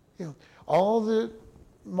 All the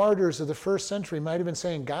martyrs of the first century might have been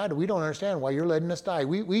saying, God, we don't understand why you're letting us die.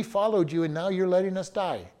 We followed you and now you're letting us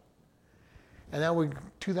die. And now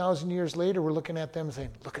 2,000 years later, we're looking at them and saying,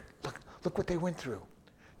 look what they went through.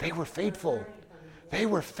 They were faithful. They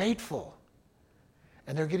were faithful.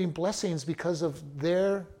 And they're getting blessings because of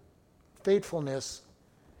their faithfulness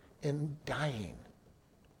in dying.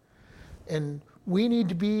 And We need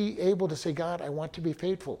to be able to say, God, I want to be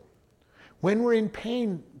faithful. When we're in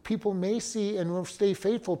pain, people may see and we'll stay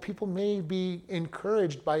faithful. People may be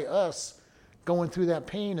encouraged by us going through that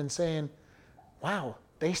pain and saying, wow,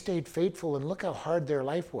 they stayed faithful and look how hard their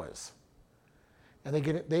life was. And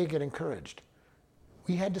they get encouraged.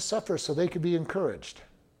 We had to suffer so they could be encouraged.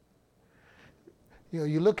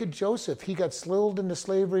 You look at Joseph. He got sold into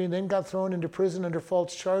slavery and then got thrown into prison under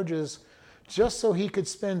false charges just so he could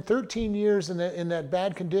spend 13 years in that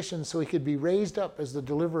bad condition so he could be raised up as the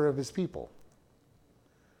deliverer of his people.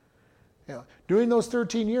 During those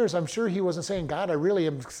 13 years, I'm sure he wasn't saying, God, I really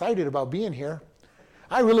am excited about being here.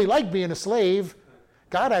 I really like being a slave.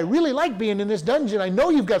 God, I really like being in this dungeon. I know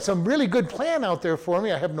you've got some really good plan out there for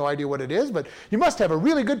me. I have no idea what it is, but you must have a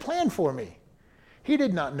really good plan for me. He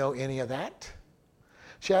did not know any of that.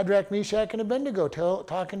 Shadrach, Meshach, and Abednego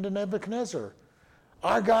talking to Nebuchadnezzar.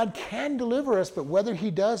 Our God can deliver us, but whether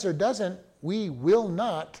he does or doesn't, we will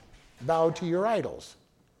not bow to your idols.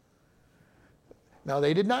 Now,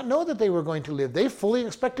 they did not know that they were going to live. They fully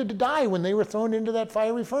expected to die when they were thrown into that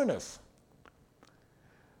fiery furnace.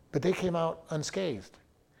 But they came out unscathed.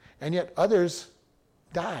 And yet others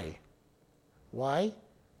die. Why?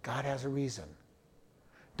 God has a reason.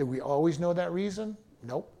 Do we always know that reason?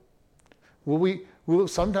 Nope.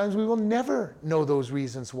 Sometimes we will never know those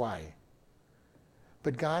reasons why.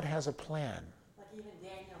 But God has a plan. Like even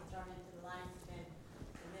Daniel thrown into the lion's den,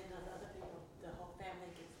 and then those other people, the whole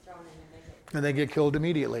family gets thrown in And they get killed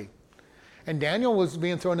immediately. And Daniel was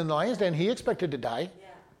being thrown in the lion's den. He expected to die.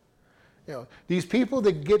 These people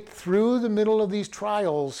that get through the middle of these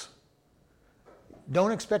trials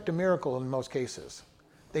don't expect a miracle in most cases.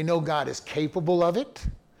 They know God is capable of it.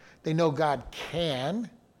 They know God can.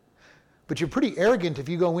 But you're pretty arrogant if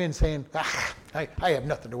you go in saying, I have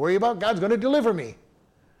nothing to worry about. God's going to deliver me.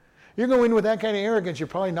 You go in with that kind of arrogance, you're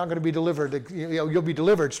probably not going to be delivered. You'll be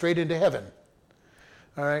delivered straight into heaven.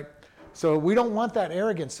 All right? So we don't want that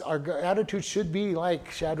arrogance. Our attitude should be like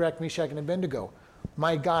Shadrach, Meshach, and Abednego.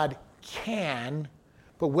 My God can,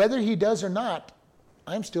 but whether he does or not,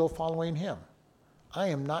 I'm still following him. I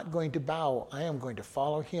am not going to bow. I am going to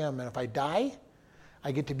follow him. And if I die,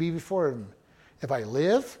 I get to be before him. If I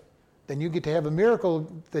live, then you get to have a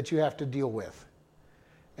miracle that you have to deal with.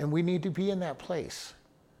 And we need to be in that place,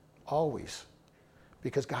 always,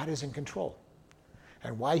 because God is in control.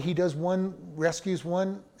 And why he does one, rescues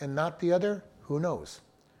one, and not the other, who knows?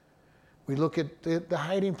 We look at the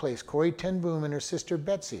hiding place, Corrie ten Boom and her sister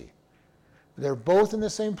Betsy. They're both in the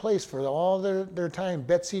same place for all their time.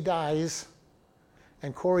 Betsy dies,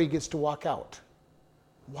 and Corrie gets to walk out.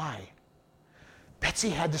 Why? Betsy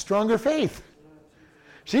had the stronger faith.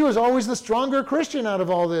 She was always the stronger Christian out of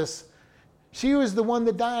all this. She was the one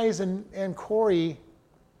that dies, and Corrie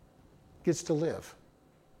gets to live.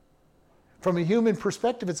 From a human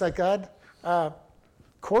perspective, it's like, God,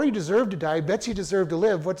 Corrie deserved to die. Betsy deserved to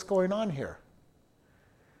live. What's going on here?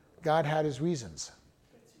 God had his reasons.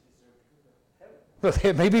 Well,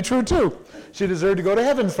 it may be true too. She deserved to go to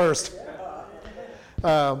heaven first.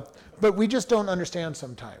 But we just don't understand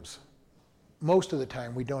sometimes. Most of the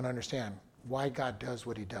time, we don't understand why God does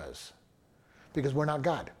what he does. Because we're not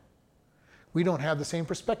God. We don't have the same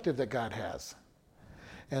perspective that God has.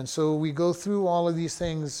 And so we go through all of these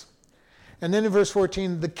things. And then in verse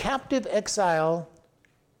 14, the captive exile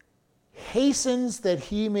hastens that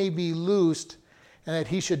he may be loosed, and that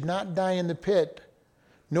he should not die in the pit,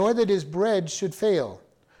 nor that his bread should fail.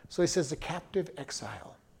 So he says the captive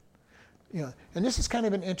exile. And this is kind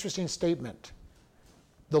of an interesting statement.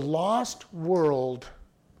 The lost world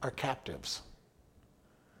are captives.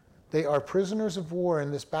 They are prisoners of war in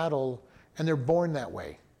this battle, and they're born that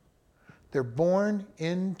way. They're born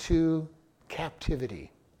into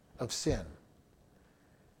captivity of sin.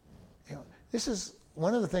 This is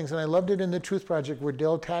one of the things, and I loved it in the Truth Project where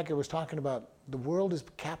Dale Tackett was talking about the world is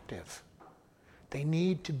captive. They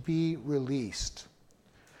need to be released.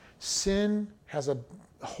 Sin has a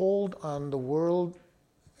hold on the world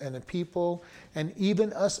and the people, and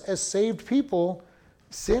even us as saved people,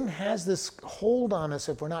 sin has this hold on us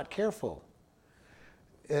if we're not careful.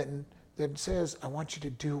 And that says, I want you to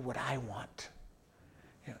do what I want.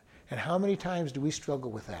 And how many times do we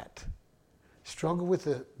struggle with that? Struggle with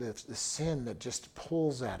the sin that just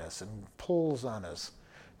pulls at us and pulls on us,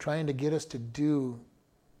 trying to get us to do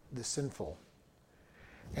the sinful.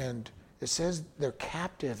 And it says they're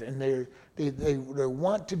captive and they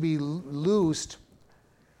want to be loosed.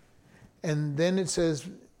 And then it says,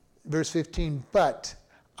 verse 15, but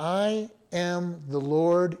I am the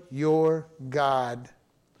Lord your God.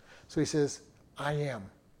 So he says, I am.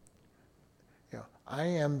 I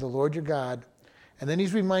am the Lord your God. And then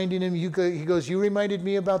he's reminding him, he goes, you reminded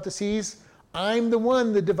me about the seas? I'm the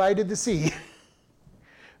one that divided the sea.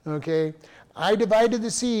 Okay? I divided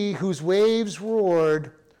the sea whose waves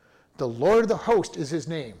roared. The Lord of the host is his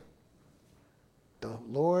name. The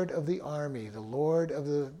Lord of the army, the Lord of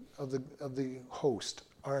the host,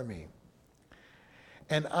 army.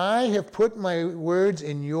 And I have put my words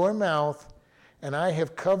in your mouth, and I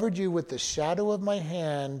have covered you with the shadow of my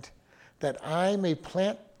hand, that I may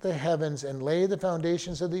plant the heavens and lay the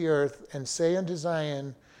foundations of the earth, and say unto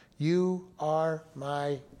Zion, you are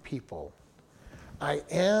my people. I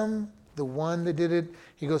am the one that did it.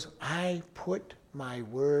 He goes, I put my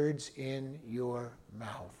words in your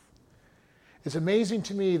mouth. It's amazing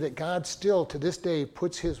to me that God still, to this day,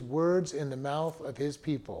 puts his words in the mouth of his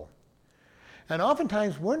people. And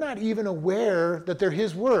oftentimes, we're not even aware that they're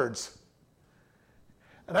his words.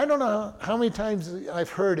 And I don't know how many times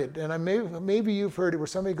I've heard it, and maybe you've heard it, where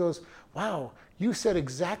somebody goes, wow, you said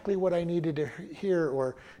exactly what I needed to hear,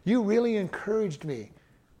 or you really encouraged me.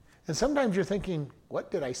 And sometimes you're thinking,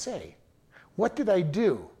 what did I say? What did I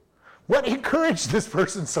do? What encouraged this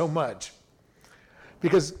person so much?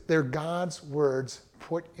 Because they're God's words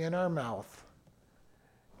put in our mouth.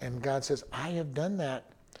 And God says, I have done that.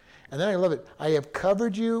 And then I love it. I have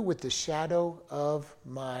covered you with the shadow of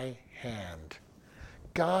my hand.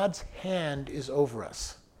 God's hand is over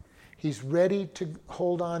us. He's ready to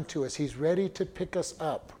hold on to us. He's ready to pick us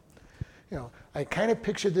up. You know, I kind of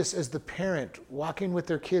picture this as the parent walking with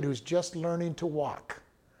their kid who's just learning to walk.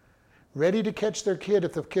 Ready to catch their kid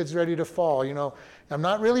if the kid's ready to fall. You know, I'm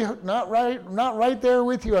not right there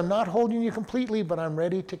with you. I'm not holding you completely, but I'm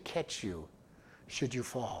ready to catch you should you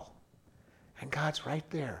fall. And God's right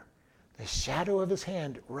there. The shadow of his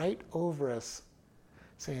hand right over us,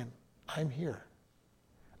 saying, I'm here.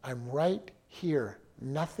 I'm right here.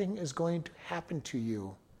 Nothing is going to happen to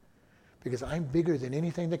you because I'm bigger than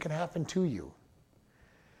anything that can happen to you.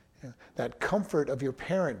 That comfort of your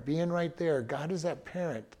parent being right there. God is that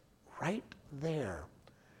parent right there.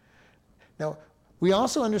 Now, we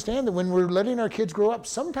also understand that when we're letting our kids grow up,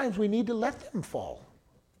 sometimes we need to let them fall.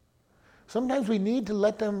 Sometimes we need to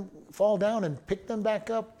let them fall down and pick them back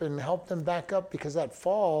up and help them back up, because that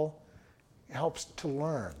fall helps to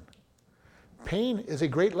learn. Pain is a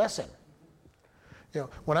great lesson. You know,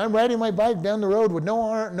 when I'm riding my bike down the road with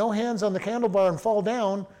no hands on the handlebar and fall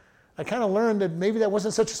down, I kind of learned that maybe that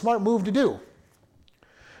wasn't such a smart move to do.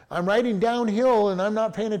 I'm riding downhill and I'm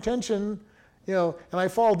not paying attention, you know, and I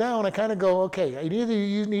fall down, I kind of go, okay, either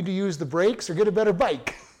you need to use the brakes or get a better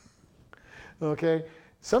bike. Okay?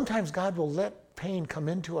 Sometimes God will let pain come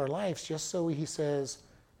into our lives just so he says,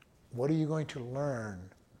 what are you going to learn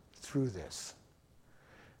through this?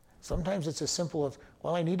 Sometimes it's as simple as,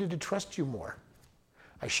 well, I needed to trust you more.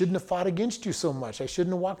 I shouldn't have fought against you so much. I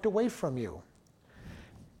shouldn't have walked away from you.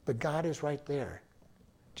 But God is right there.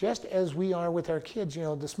 Just as we are with our kids, you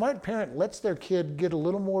know, the smart parent lets their kid get a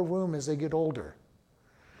little more room as they get older.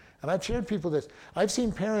 And I've shared people this. I've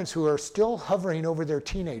seen parents who are still hovering over their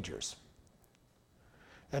teenagers.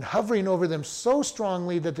 And hovering over them so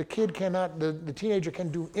strongly that the teenager can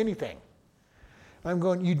do anything. I'm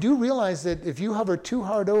going, you do realize that if you hover too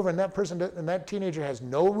hard over and that teenager has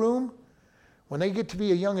no room, when they get to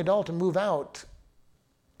be a young adult and move out,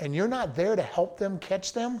 and you're not there to help them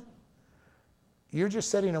catch them, you're just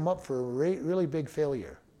setting them up for a really big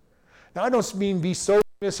failure. Now, I don't mean be so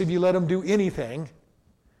dismissive you let them do anything,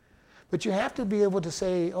 but you have to be able to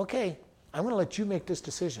say, okay, I'm going to let you make this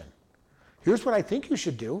decision. Here's what I think you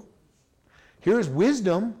should do. Here's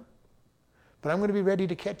wisdom, but I'm going to be ready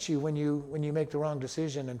to catch you when you make the wrong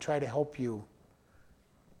decision and try to help you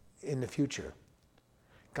in the future.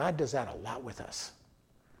 God does that a lot with us.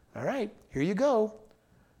 All right, here you go.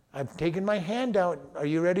 I've taken my hand out. Are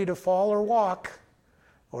you ready to fall or walk?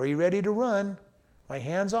 Or are you ready to run? My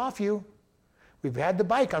hand's off you. We've had the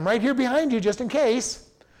bike. I'm right here behind you just in case.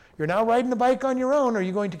 You're now riding the bike on your own. Are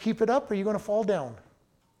you going to keep it up or are you going to fall down?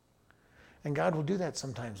 And God will do that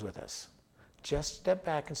sometimes with us. Just step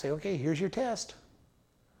back and say, okay, here's your test.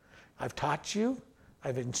 I've taught you.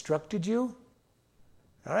 I've instructed you.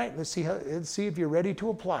 All right, let's see if you're ready to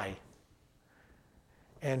apply.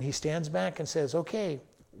 And he stands back and says, okay,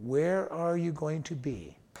 where are you going to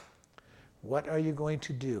be? What are you going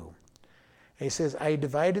to do? And he says, I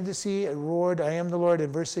divided the sea, it roared, I am the Lord.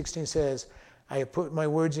 And verse 16 says, I have put my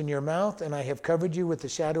words in your mouth, and I have covered you with the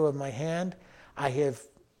shadow of my hand.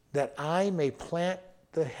 That I may plant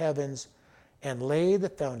the heavens and lay the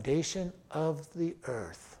foundation of the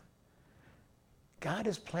earth. God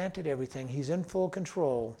has planted everything. He's in full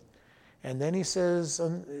control. And then he says,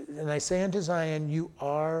 and I say unto Zion, you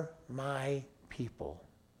are my people.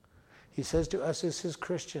 He says to us as his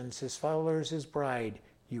Christians, his followers, his bride,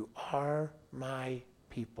 you are my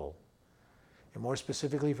people. And more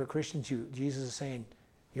specifically for Christians, Jesus is saying,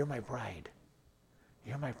 you're my bride.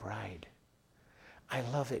 You're my bride. I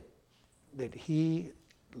love it that he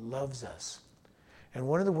loves us. And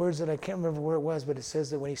one of the words that I can't remember where it was, but it says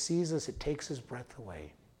that when he sees us, it takes his breath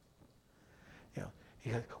away. You know,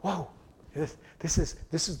 he goes, whoa, this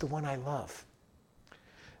is the one I love.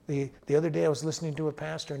 The other day I was listening to a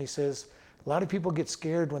pastor and he says, a lot of people get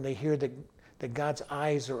scared when they hear that God's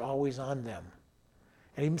eyes are always on them.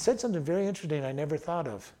 And he said something very interesting I never thought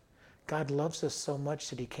of. God loves us so much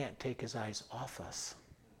that he can't take his eyes off us.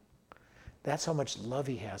 That's how much love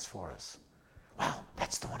he has for us. Wow,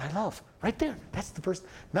 that's the one I love. Right there. That's the person.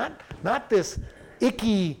 Not this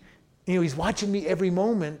icky, he's watching me every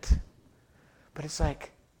moment. But it's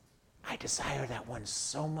like, I desire that one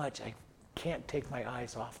so much, I can't take my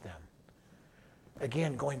eyes off them.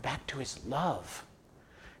 Again, going back to his love.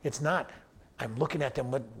 It's not, I'm looking at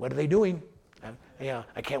them, what are they doing?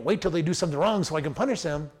 I can't wait till they do something wrong so I can punish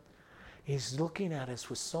them. He's looking at us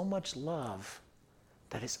with so much love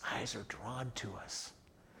that his eyes are drawn to us.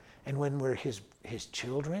 And when we're his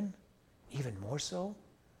children, even more so,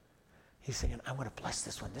 he's saying, I'm going to bless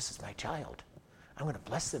this one. This is my child. I'm going to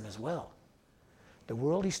bless them as well. The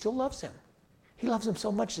world, he still loves him. He loves them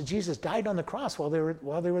so much that Jesus died on the cross while they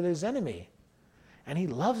were his enemy. And he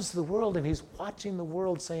loves the world, and he's watching the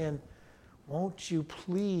world saying, won't you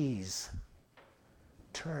please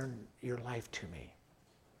turn your life to me?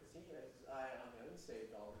 Because he has his eye on the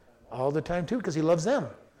unsaved all the time. All the time too, because he loves them.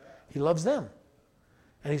 He loves them.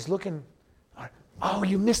 And he's looking, oh,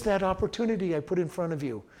 you missed that opportunity I put in front of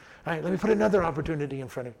you. All right, let me put another opportunity in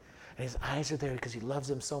front of you. And his eyes are there because he loves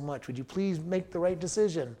them so much. Would you please make the right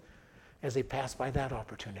decision as they pass by that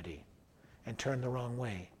opportunity and turn the wrong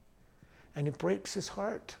way? And it breaks his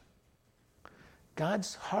heart.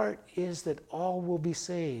 God's heart is that all will be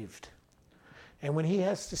saved. And when he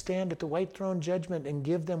has to stand at the white throne judgment and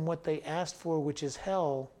give them what they asked for, which is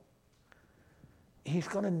hell, he's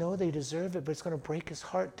going to know they deserve it, but it's going to break his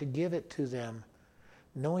heart to give it to them,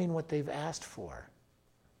 knowing what they've asked for.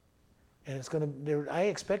 And it's going to, I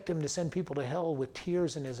expect him to send people to hell with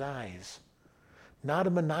tears in his eyes, not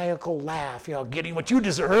a maniacal laugh, getting what you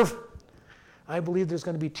deserve. I believe there's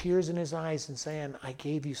going to be tears in his eyes and saying, I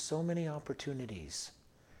gave you so many opportunities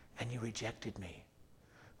and you rejected me.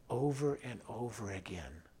 Over and over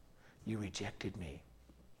again, you rejected me.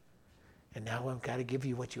 And now I've got to give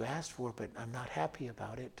you what you asked for, but I'm not happy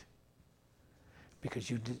about it. Because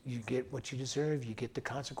you get what you deserve. You get the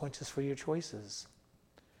consequences for your choices.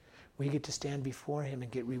 We get to stand before him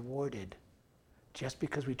and get rewarded just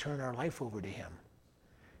because we turn our life over to him.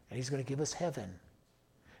 And he's going to give us heaven.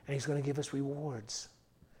 And he's going to give us rewards.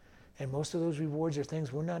 And most of those rewards are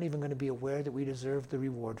things we're not even going to be aware that we deserve the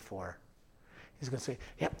reward for. He's going to say,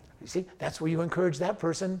 yep, you see, that's where you encouraged that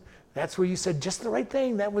person. That's where you said just the right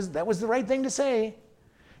thing. That was the right thing to say.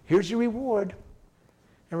 Here's your reward.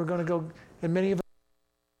 And we're going to go, and many of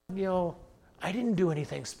us, I didn't do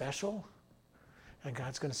anything special. And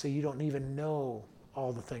God's going to say, you don't even know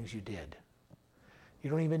all the things you did. You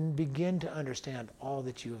don't even begin to understand all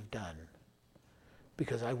that you have done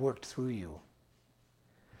because I worked through you.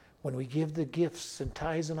 When we give the gifts and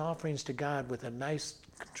tithes and offerings to God with a nice,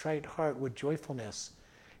 contrite heart with joyfulness,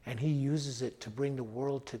 and he uses it to bring the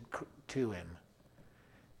world to him,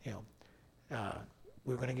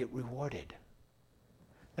 we're going to get rewarded.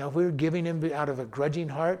 Now, if we're giving him out of a grudging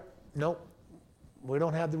heart, nope, we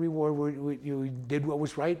don't have the reward. You did what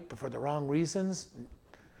was right, but for the wrong reasons,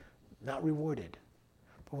 not rewarded.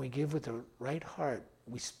 But when we give with the right heart,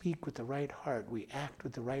 we speak with the right heart, we act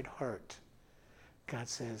with the right heart, God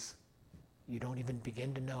says, you don't even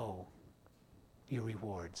begin to know your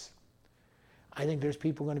rewards. I think there's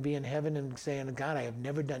people going to be in heaven and saying, God, I have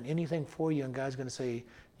never done anything for you. And God's going to say,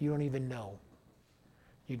 you don't even know.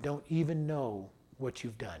 You don't even know what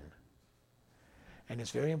you've done. And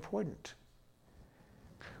it's very important.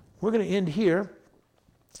 We're going to end here.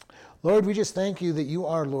 Lord, we just thank you that you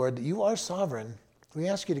are Lord, that you are sovereign. We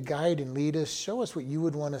ask you to guide and lead us. Show us what you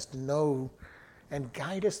would want us to know and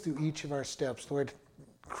guide us through each of our steps. Lord,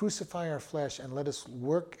 crucify our flesh and let us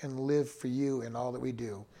work and live for you in all that we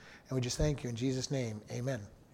do. And we just thank you in Jesus' name. Amen.